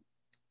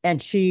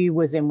she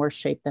was in worse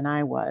shape than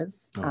I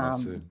was, I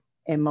see.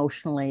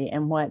 emotionally.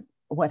 And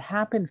what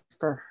happened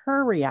for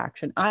her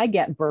reaction, I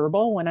get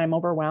verbal when I'm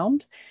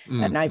overwhelmed,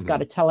 and I've got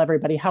to tell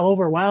everybody how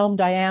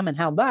overwhelmed I am and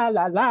how blah,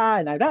 blah, blah,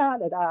 and da,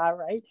 da, da,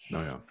 right?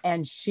 Oh, yeah.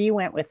 And she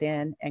went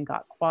within and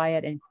got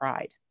quiet and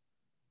cried.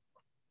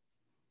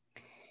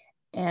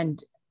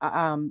 And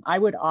I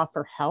would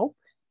offer help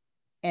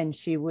and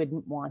she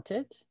wouldn't want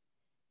it.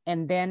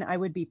 And then I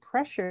would be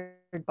pressured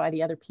by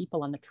the other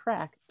people on the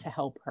trek to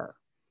help her.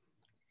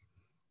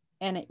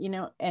 And,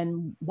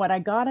 and what I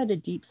got at a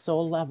deep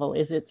soul level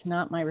is it's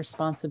not my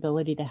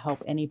responsibility to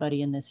help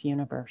anybody in this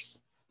universe.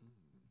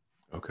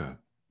 Okay.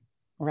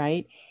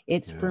 Right?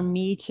 It's for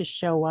me to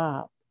show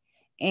up.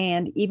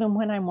 And even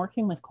when I'm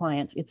working with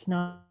clients, it's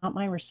not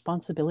my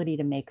responsibility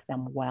to make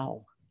them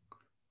well.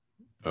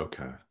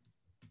 Okay.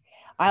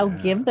 I'll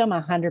give them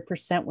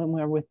 100% when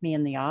they're with me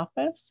in the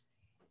office.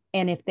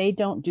 And if they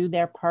don't do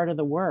their part of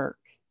the work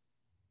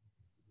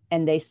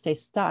and they stay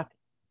stuck,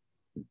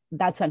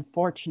 that's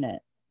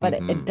unfortunate. But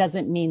it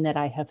doesn't mean that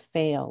I have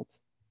failed.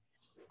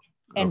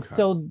 And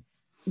so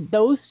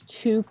those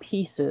 2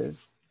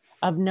 pieces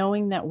of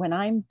knowing that when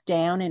I'm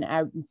down and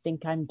out and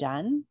think I'm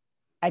done,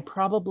 I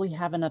probably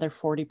have another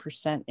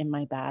 40% in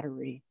my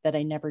battery that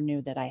I never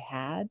knew that I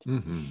had.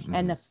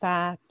 And the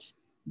fact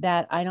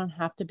that I don't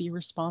have to be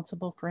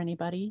responsible for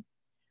anybody,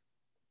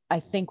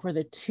 I think were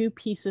the 2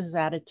 pieces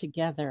added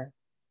together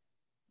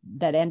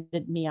that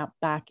ended me up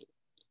back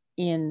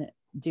in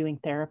doing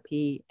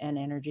therapy and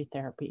energy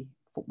therapy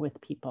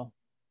with people.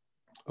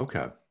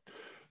 Okay.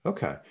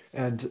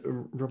 And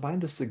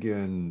remind us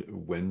again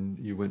when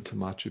you went to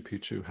Machu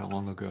Picchu, how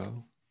long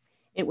ago?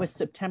 It was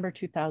September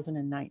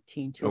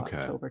 2019 to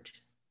October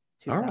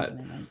 2019. All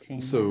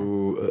right.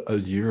 So a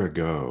year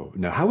ago.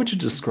 Now, how would you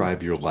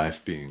describe your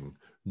life being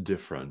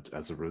different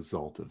as a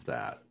result of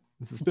that?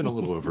 This has been a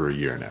little over a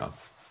year now.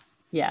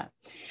 Yeah.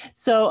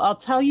 So I'll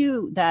tell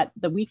you that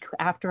the week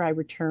after I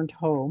returned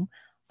home,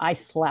 I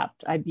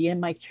slept. I'd be in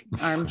my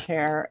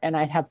armchair and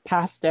I'd have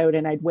passed out,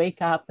 and I'd wake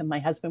up and my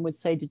husband would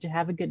say, "Did you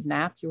have a good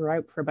nap? You were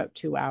out for about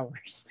 2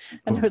 hours."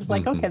 And I was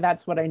like, okay,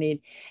 that's what I need.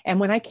 And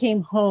when I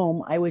came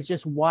home, I was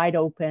just wide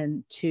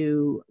open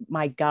to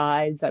my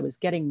guides. I was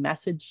getting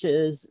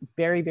messages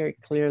very, very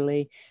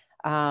clearly,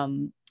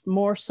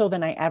 more so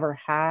than I ever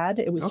had.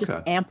 It was just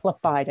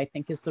amplified, I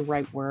think is the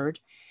right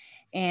word.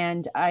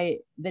 And I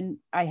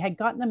had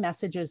gotten the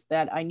messages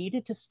that I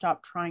needed to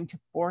stop trying to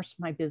force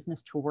my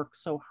business to work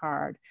so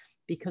hard,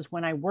 because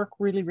when I work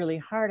really, really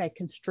hard, I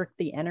constrict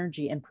the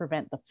energy and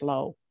prevent the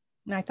flow.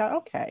 And I thought,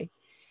 okay.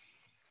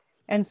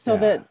 And so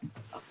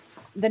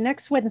the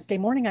next Wednesday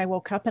morning, I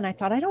woke up and I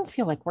thought, I don't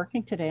feel like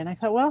working today. And I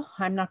thought, well,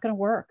 I'm not going to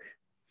work.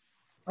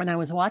 And I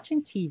was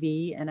watching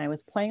TV and I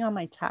was playing on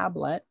my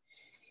tablet.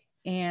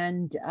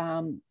 And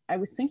I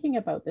was thinking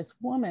about this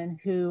woman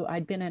who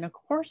I'd been in a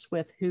course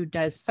with who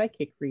does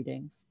psychic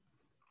readings.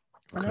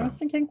 And I was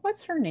thinking,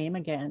 what's her name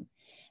again?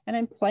 And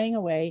I'm playing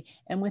away.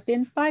 And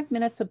within 5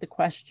 minutes of the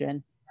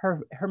question,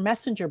 her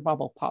messenger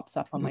bubble pops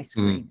up on my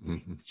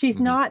screen. She's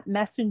not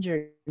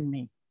messengering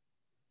me.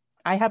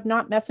 I have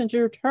not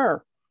messengered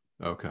her.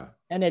 Okay.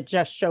 And it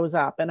just shows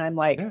up. And I'm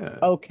like,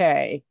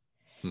 okay.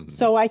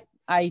 So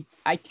I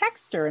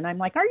text her and I'm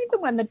like, are you the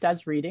one that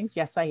does readings?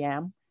 Yes, I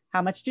am.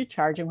 How much do you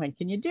charge and when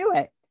can you do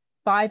it?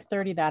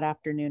 5:30 that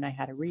afternoon, I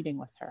had a reading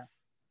with her.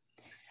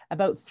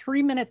 About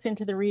 3 minutes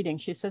into the reading,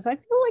 she says, I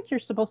feel like you're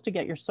supposed to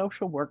get your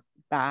social work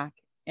back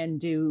and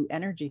do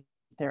energy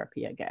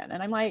therapy again.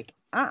 And I'm like,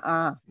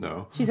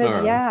 no. She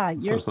says, yeah,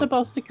 you're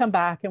supposed to come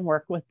back and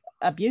work with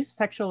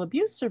sexual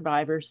abuse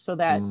survivors so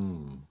that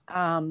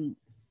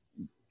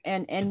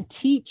and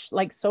teach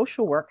like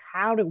social work,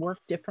 how to work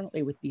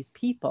differently with these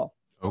people.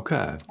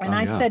 Okay. And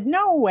I said,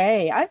 no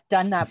way. I've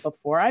done that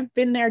before. I've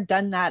been there,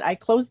 done that. I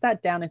closed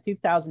that down in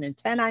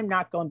 2010. I'm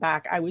not going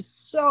back. I was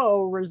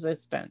so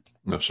resistant.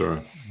 Oh,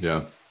 sure.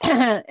 Yeah.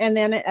 and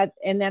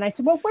then I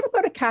said, well, what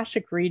about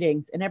Akashic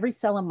readings? And every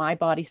cell in my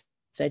body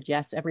said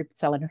yes. Every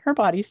cell in her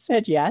body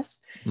said yes.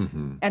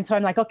 Mm-hmm. And so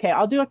I'm like, okay,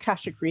 I'll do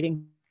Akashic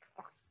reading.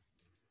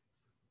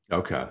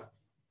 Okay.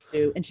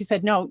 And she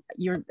said, no,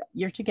 you're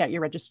to get your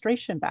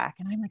registration back.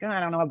 And I'm like, oh, I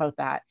don't know about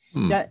that.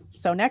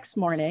 So next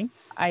morning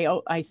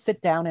I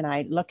sit down and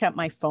I look at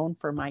my phone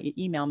for my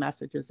email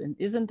messages. And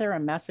isn't there a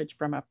message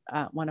from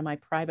one of my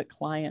private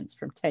clients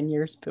from 10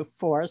 years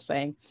before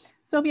saying,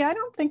 Sylvia, I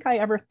don't think I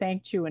ever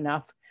thanked you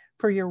enough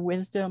for your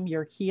wisdom,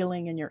 your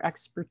healing, and your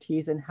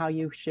expertise and how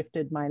you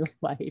shifted my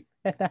life.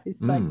 And I was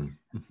like,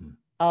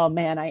 oh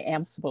man, I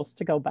am supposed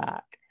to go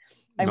back.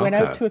 I went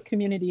out to a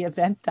community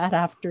event that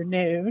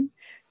afternoon.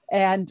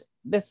 And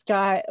this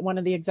guy, one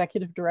of the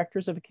executive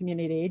directors of a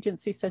community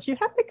agency, says, you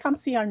have to come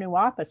see our new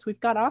office. We've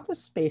got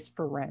office space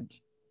for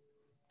rent.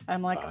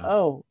 I'm like,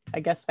 oh,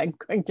 I guess I'm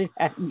going to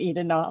need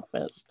an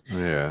office.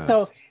 Yes.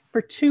 So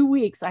for 2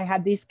 weeks, I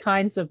had these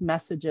kinds of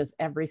messages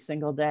every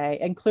single day,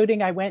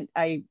 including I went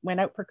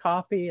out for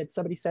coffee and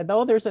somebody said,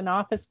 oh, there's an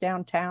office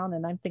downtown.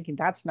 And I'm thinking,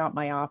 that's not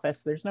my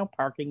office. There's no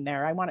parking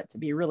there. I want it to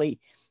be really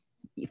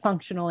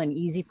functional and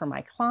easy for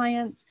my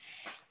clients.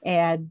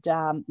 And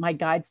my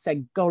guide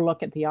said, go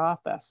look at the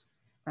office.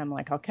 I'm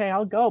like, okay,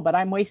 I'll go, but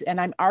I'm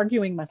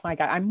arguing with my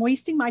guy. I'm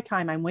wasting my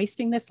time. I'm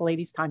wasting this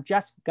lady's time.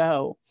 Just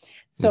go.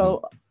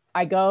 So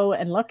I go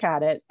and look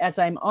at it. As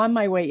I'm on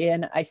my way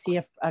in, I see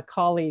a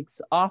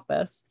colleague's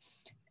office.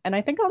 And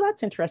I think, oh,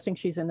 that's interesting.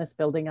 She's in this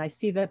building. I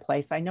see the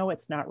place. I know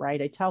it's not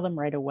right. I tell them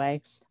right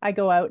away. I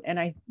go out and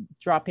I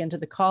drop into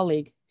the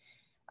colleague's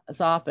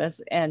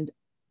office, and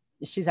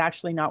she's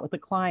actually not with the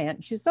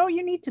client. She says, oh,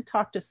 you need to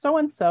talk to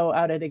so-and-so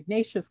out at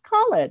Ignatius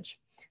College.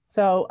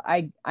 So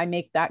I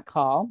make that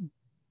call,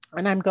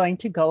 and I'm going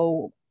to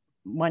go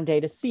one day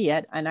to see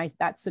it. And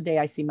that's the day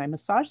I see my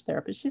massage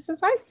therapist. She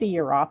says, I see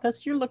your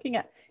office. You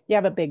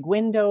have a big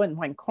window and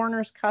one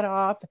corner's cut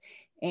off,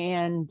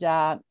 and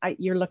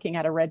you're looking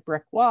at a red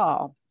brick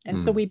wall. And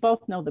so we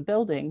both know the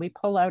building. We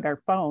pull out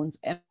our phones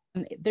and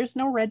there's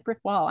no red brick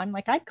wall. I'm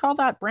like, I'd call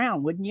that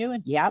brown, wouldn't you?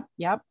 And yep.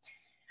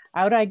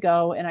 Out I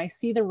go, and I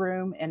see the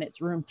room, and it's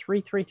room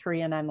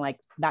 333. And I'm like,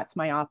 that's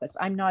my office.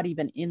 I'm not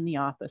even in the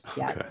office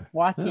yet. Okay.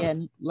 Walk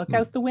in, look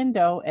out the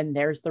window, and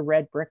there's the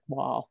red brick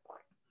wall.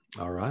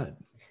 All right.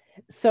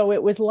 So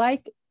it was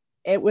like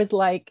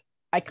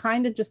I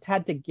kind of just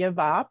had to give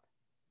up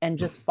and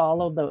just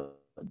follow the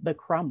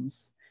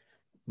crumbs.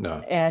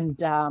 No.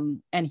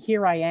 And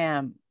here I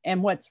am.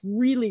 And what's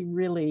really,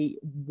 really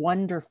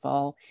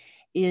wonderful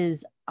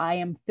is I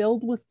am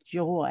filled with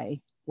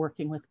joy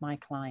working with my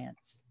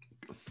clients.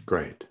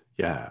 Great.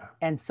 Yeah.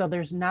 And so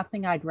there's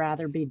nothing I'd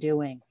rather be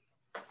doing.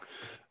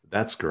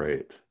 That's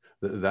great.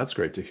 That's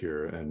great to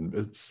hear. And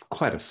it's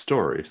quite a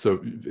story.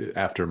 So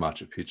after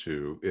Machu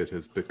Picchu, it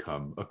has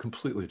become a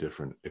completely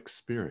different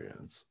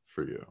experience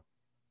for you.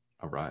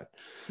 All right.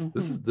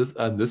 This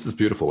is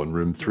beautiful. In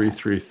room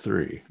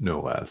 333, no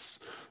less.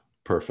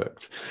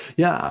 Perfect.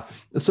 Yeah.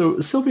 So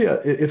Sylvia,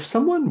 if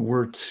someone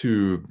were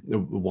to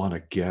want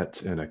to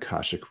get an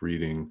Akashic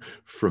reading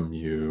from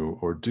you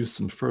or do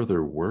some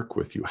further work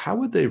with you, how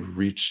would they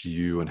reach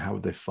you and how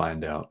would they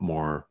find out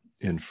more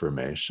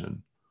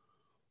information?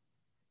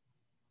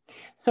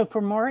 So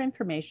for more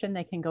information,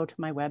 they can go to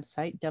my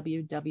website,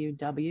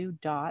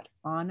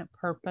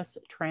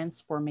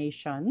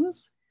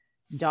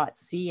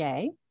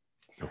 www.onpurposetransformations.ca.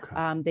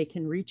 Okay. They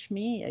can reach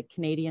me at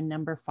Canadian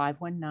number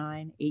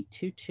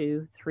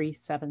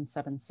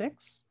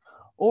 519-822-3776,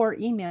 or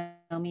email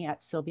me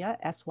at Sylvia,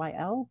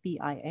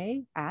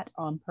 SYLVIA, at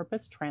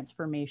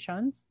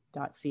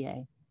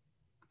onpurposetransformations.ca.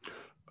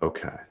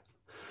 Okay.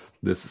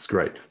 This is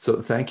great.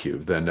 So thank you.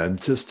 Then,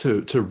 and just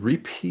to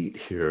repeat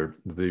here,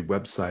 the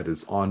website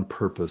is On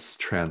Purpose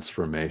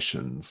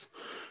Transformations,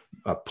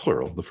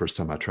 plural. The first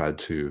time I tried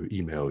to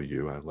email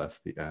you, I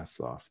left the S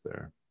off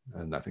there.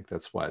 And I think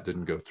that's why it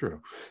didn't go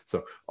through.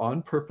 So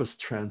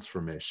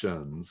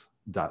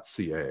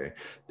onpurposetransformations.ca,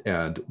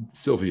 and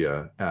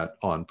Sylvia at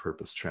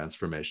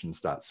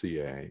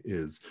onpurposetransformations.ca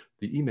is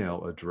the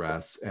email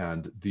address,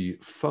 and the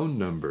phone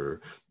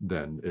number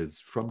then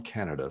is from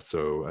Canada.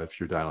 So if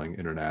you're dialing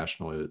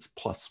internationally, it's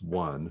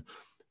 +1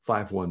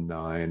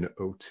 519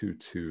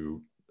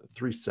 022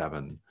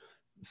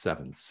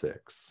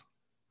 3776.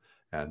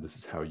 And this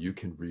is how you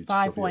can reach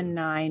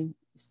 519.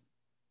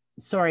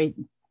 Sorry.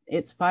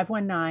 It's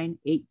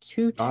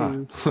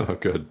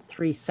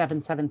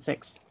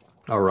 519-822-3776.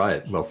 All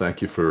right. Well,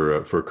 thank you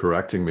for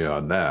correcting me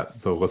on that.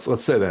 So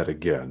let's say that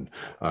again.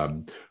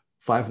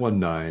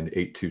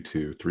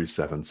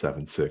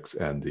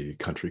 519-822-3776 and the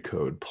country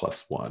code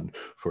 +1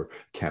 for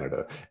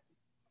Canada.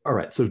 All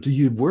right. So do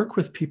you work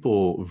with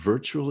people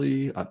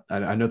virtually?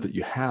 I know that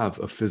you have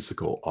a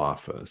physical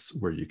office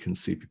where you can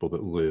see people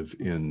that live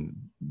in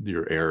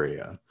your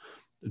area.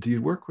 Do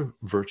you work with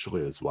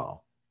virtually as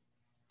well?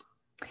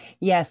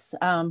 Yes.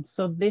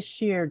 So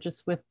this year,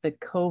 just with the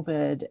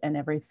COVID and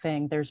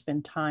everything, there's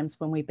been times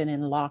when we've been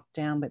in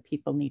lockdown, but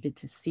people needed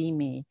to see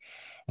me.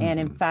 And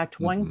in Mm-hmm. fact,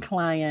 one Mm-hmm.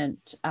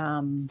 client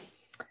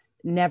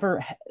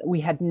never, we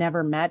had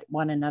never met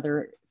one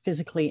another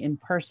physically in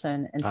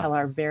person until Ah,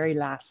 our very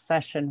last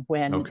session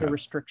when the okay.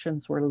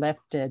 restrictions were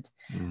lifted.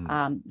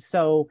 Mm,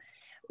 So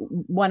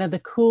one of the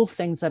cool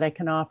things that I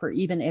can offer,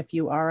 even if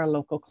you are a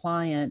local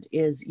client,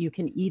 is you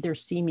can either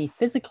see me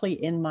physically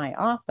in my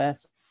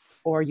office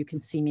or you can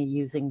see me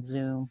using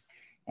Zoom.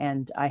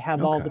 And I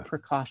have all the okay.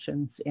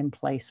 precautions in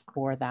place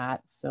for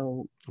that.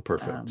 So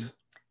Perfect.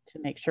 to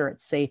make sure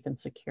it's safe and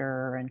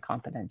secure and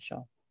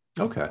confidential.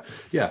 Okay.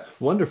 Yeah.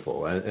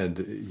 Wonderful.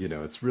 You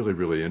know, it's really,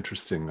 really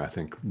interesting. I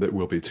think that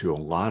will be to a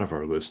lot of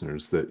our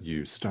listeners that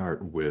you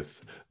start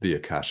with the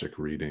Akashic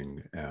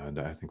reading. And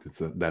I think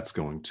that's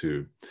going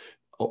to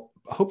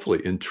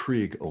hopefully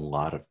intrigue a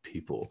lot of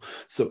people.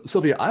 So,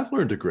 Sylvia, I've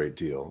learned a great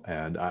deal,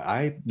 and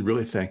I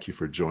really thank you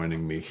for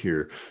joining me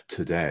here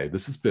today.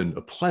 This has been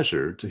a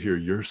pleasure to hear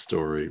your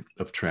story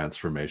of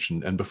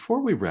transformation. And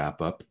before we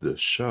wrap up the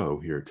show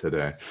here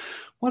today,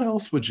 what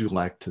else would you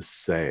like to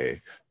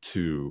say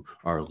to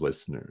our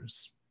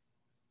listeners?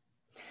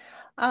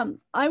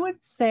 I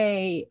would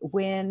say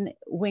when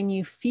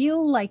you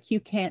feel like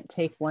you can't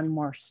take one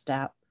more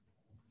step,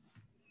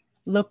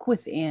 look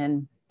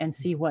within and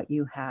see what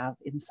you have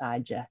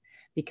inside you,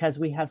 because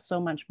we have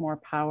so much more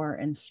power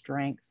and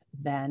strength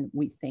than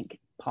we think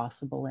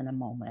possible in a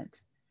moment.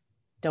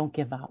 Don't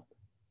give up.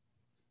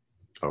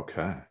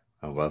 Okay.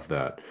 I love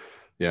that.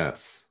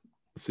 Yes.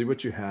 See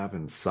what you have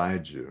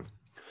inside you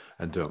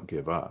and don't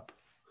give up.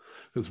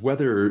 Because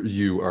whether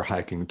you are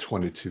hiking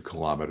 22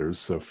 kilometers,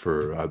 so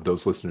for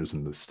those listeners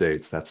in the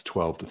States, that's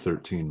 12 to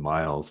 13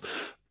 miles.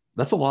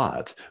 That's a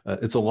lot.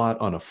 It's a lot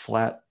on a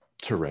flat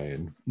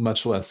terrain,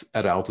 much less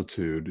at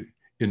altitude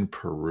in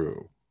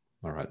Peru.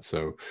 All right.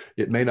 So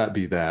it may not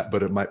be that,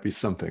 but it might be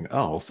something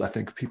else. I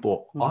think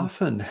people Mhm.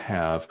 often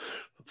have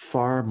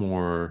far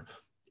more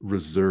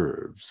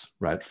reserves,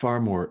 right?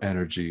 Far more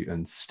energy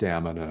and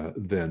stamina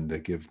than they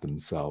give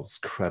themselves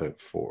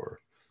credit for.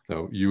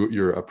 So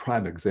you're a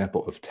prime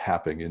example of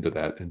tapping into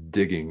that and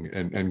digging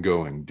and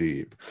going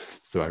deep.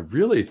 So I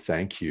really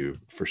thank you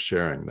for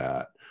sharing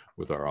that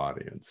with our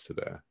audience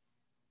today.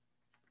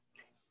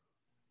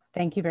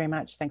 Thank you very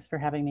much. Thanks for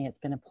having me. It's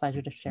been a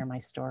pleasure to share my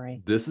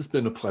story. This has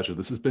been a pleasure.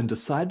 This has been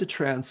Decide to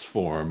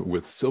Transform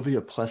with Sylvia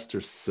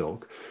Plester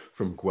Silk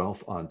from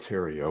Guelph,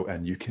 Ontario.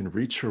 And you can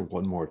reach her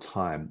one more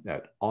time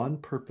at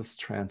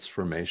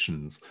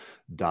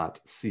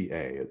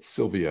onpurposetransformations.ca. It's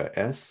Sylvia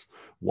Sylvia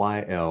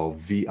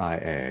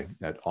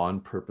at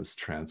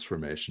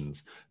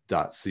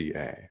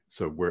onpurposetransformations.ca.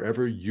 So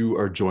wherever you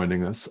are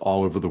joining us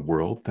all over the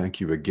world, thank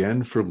you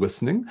again for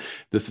listening.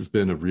 This has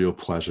been a real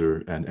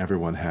pleasure, and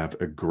everyone have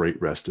a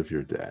great rest of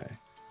your day.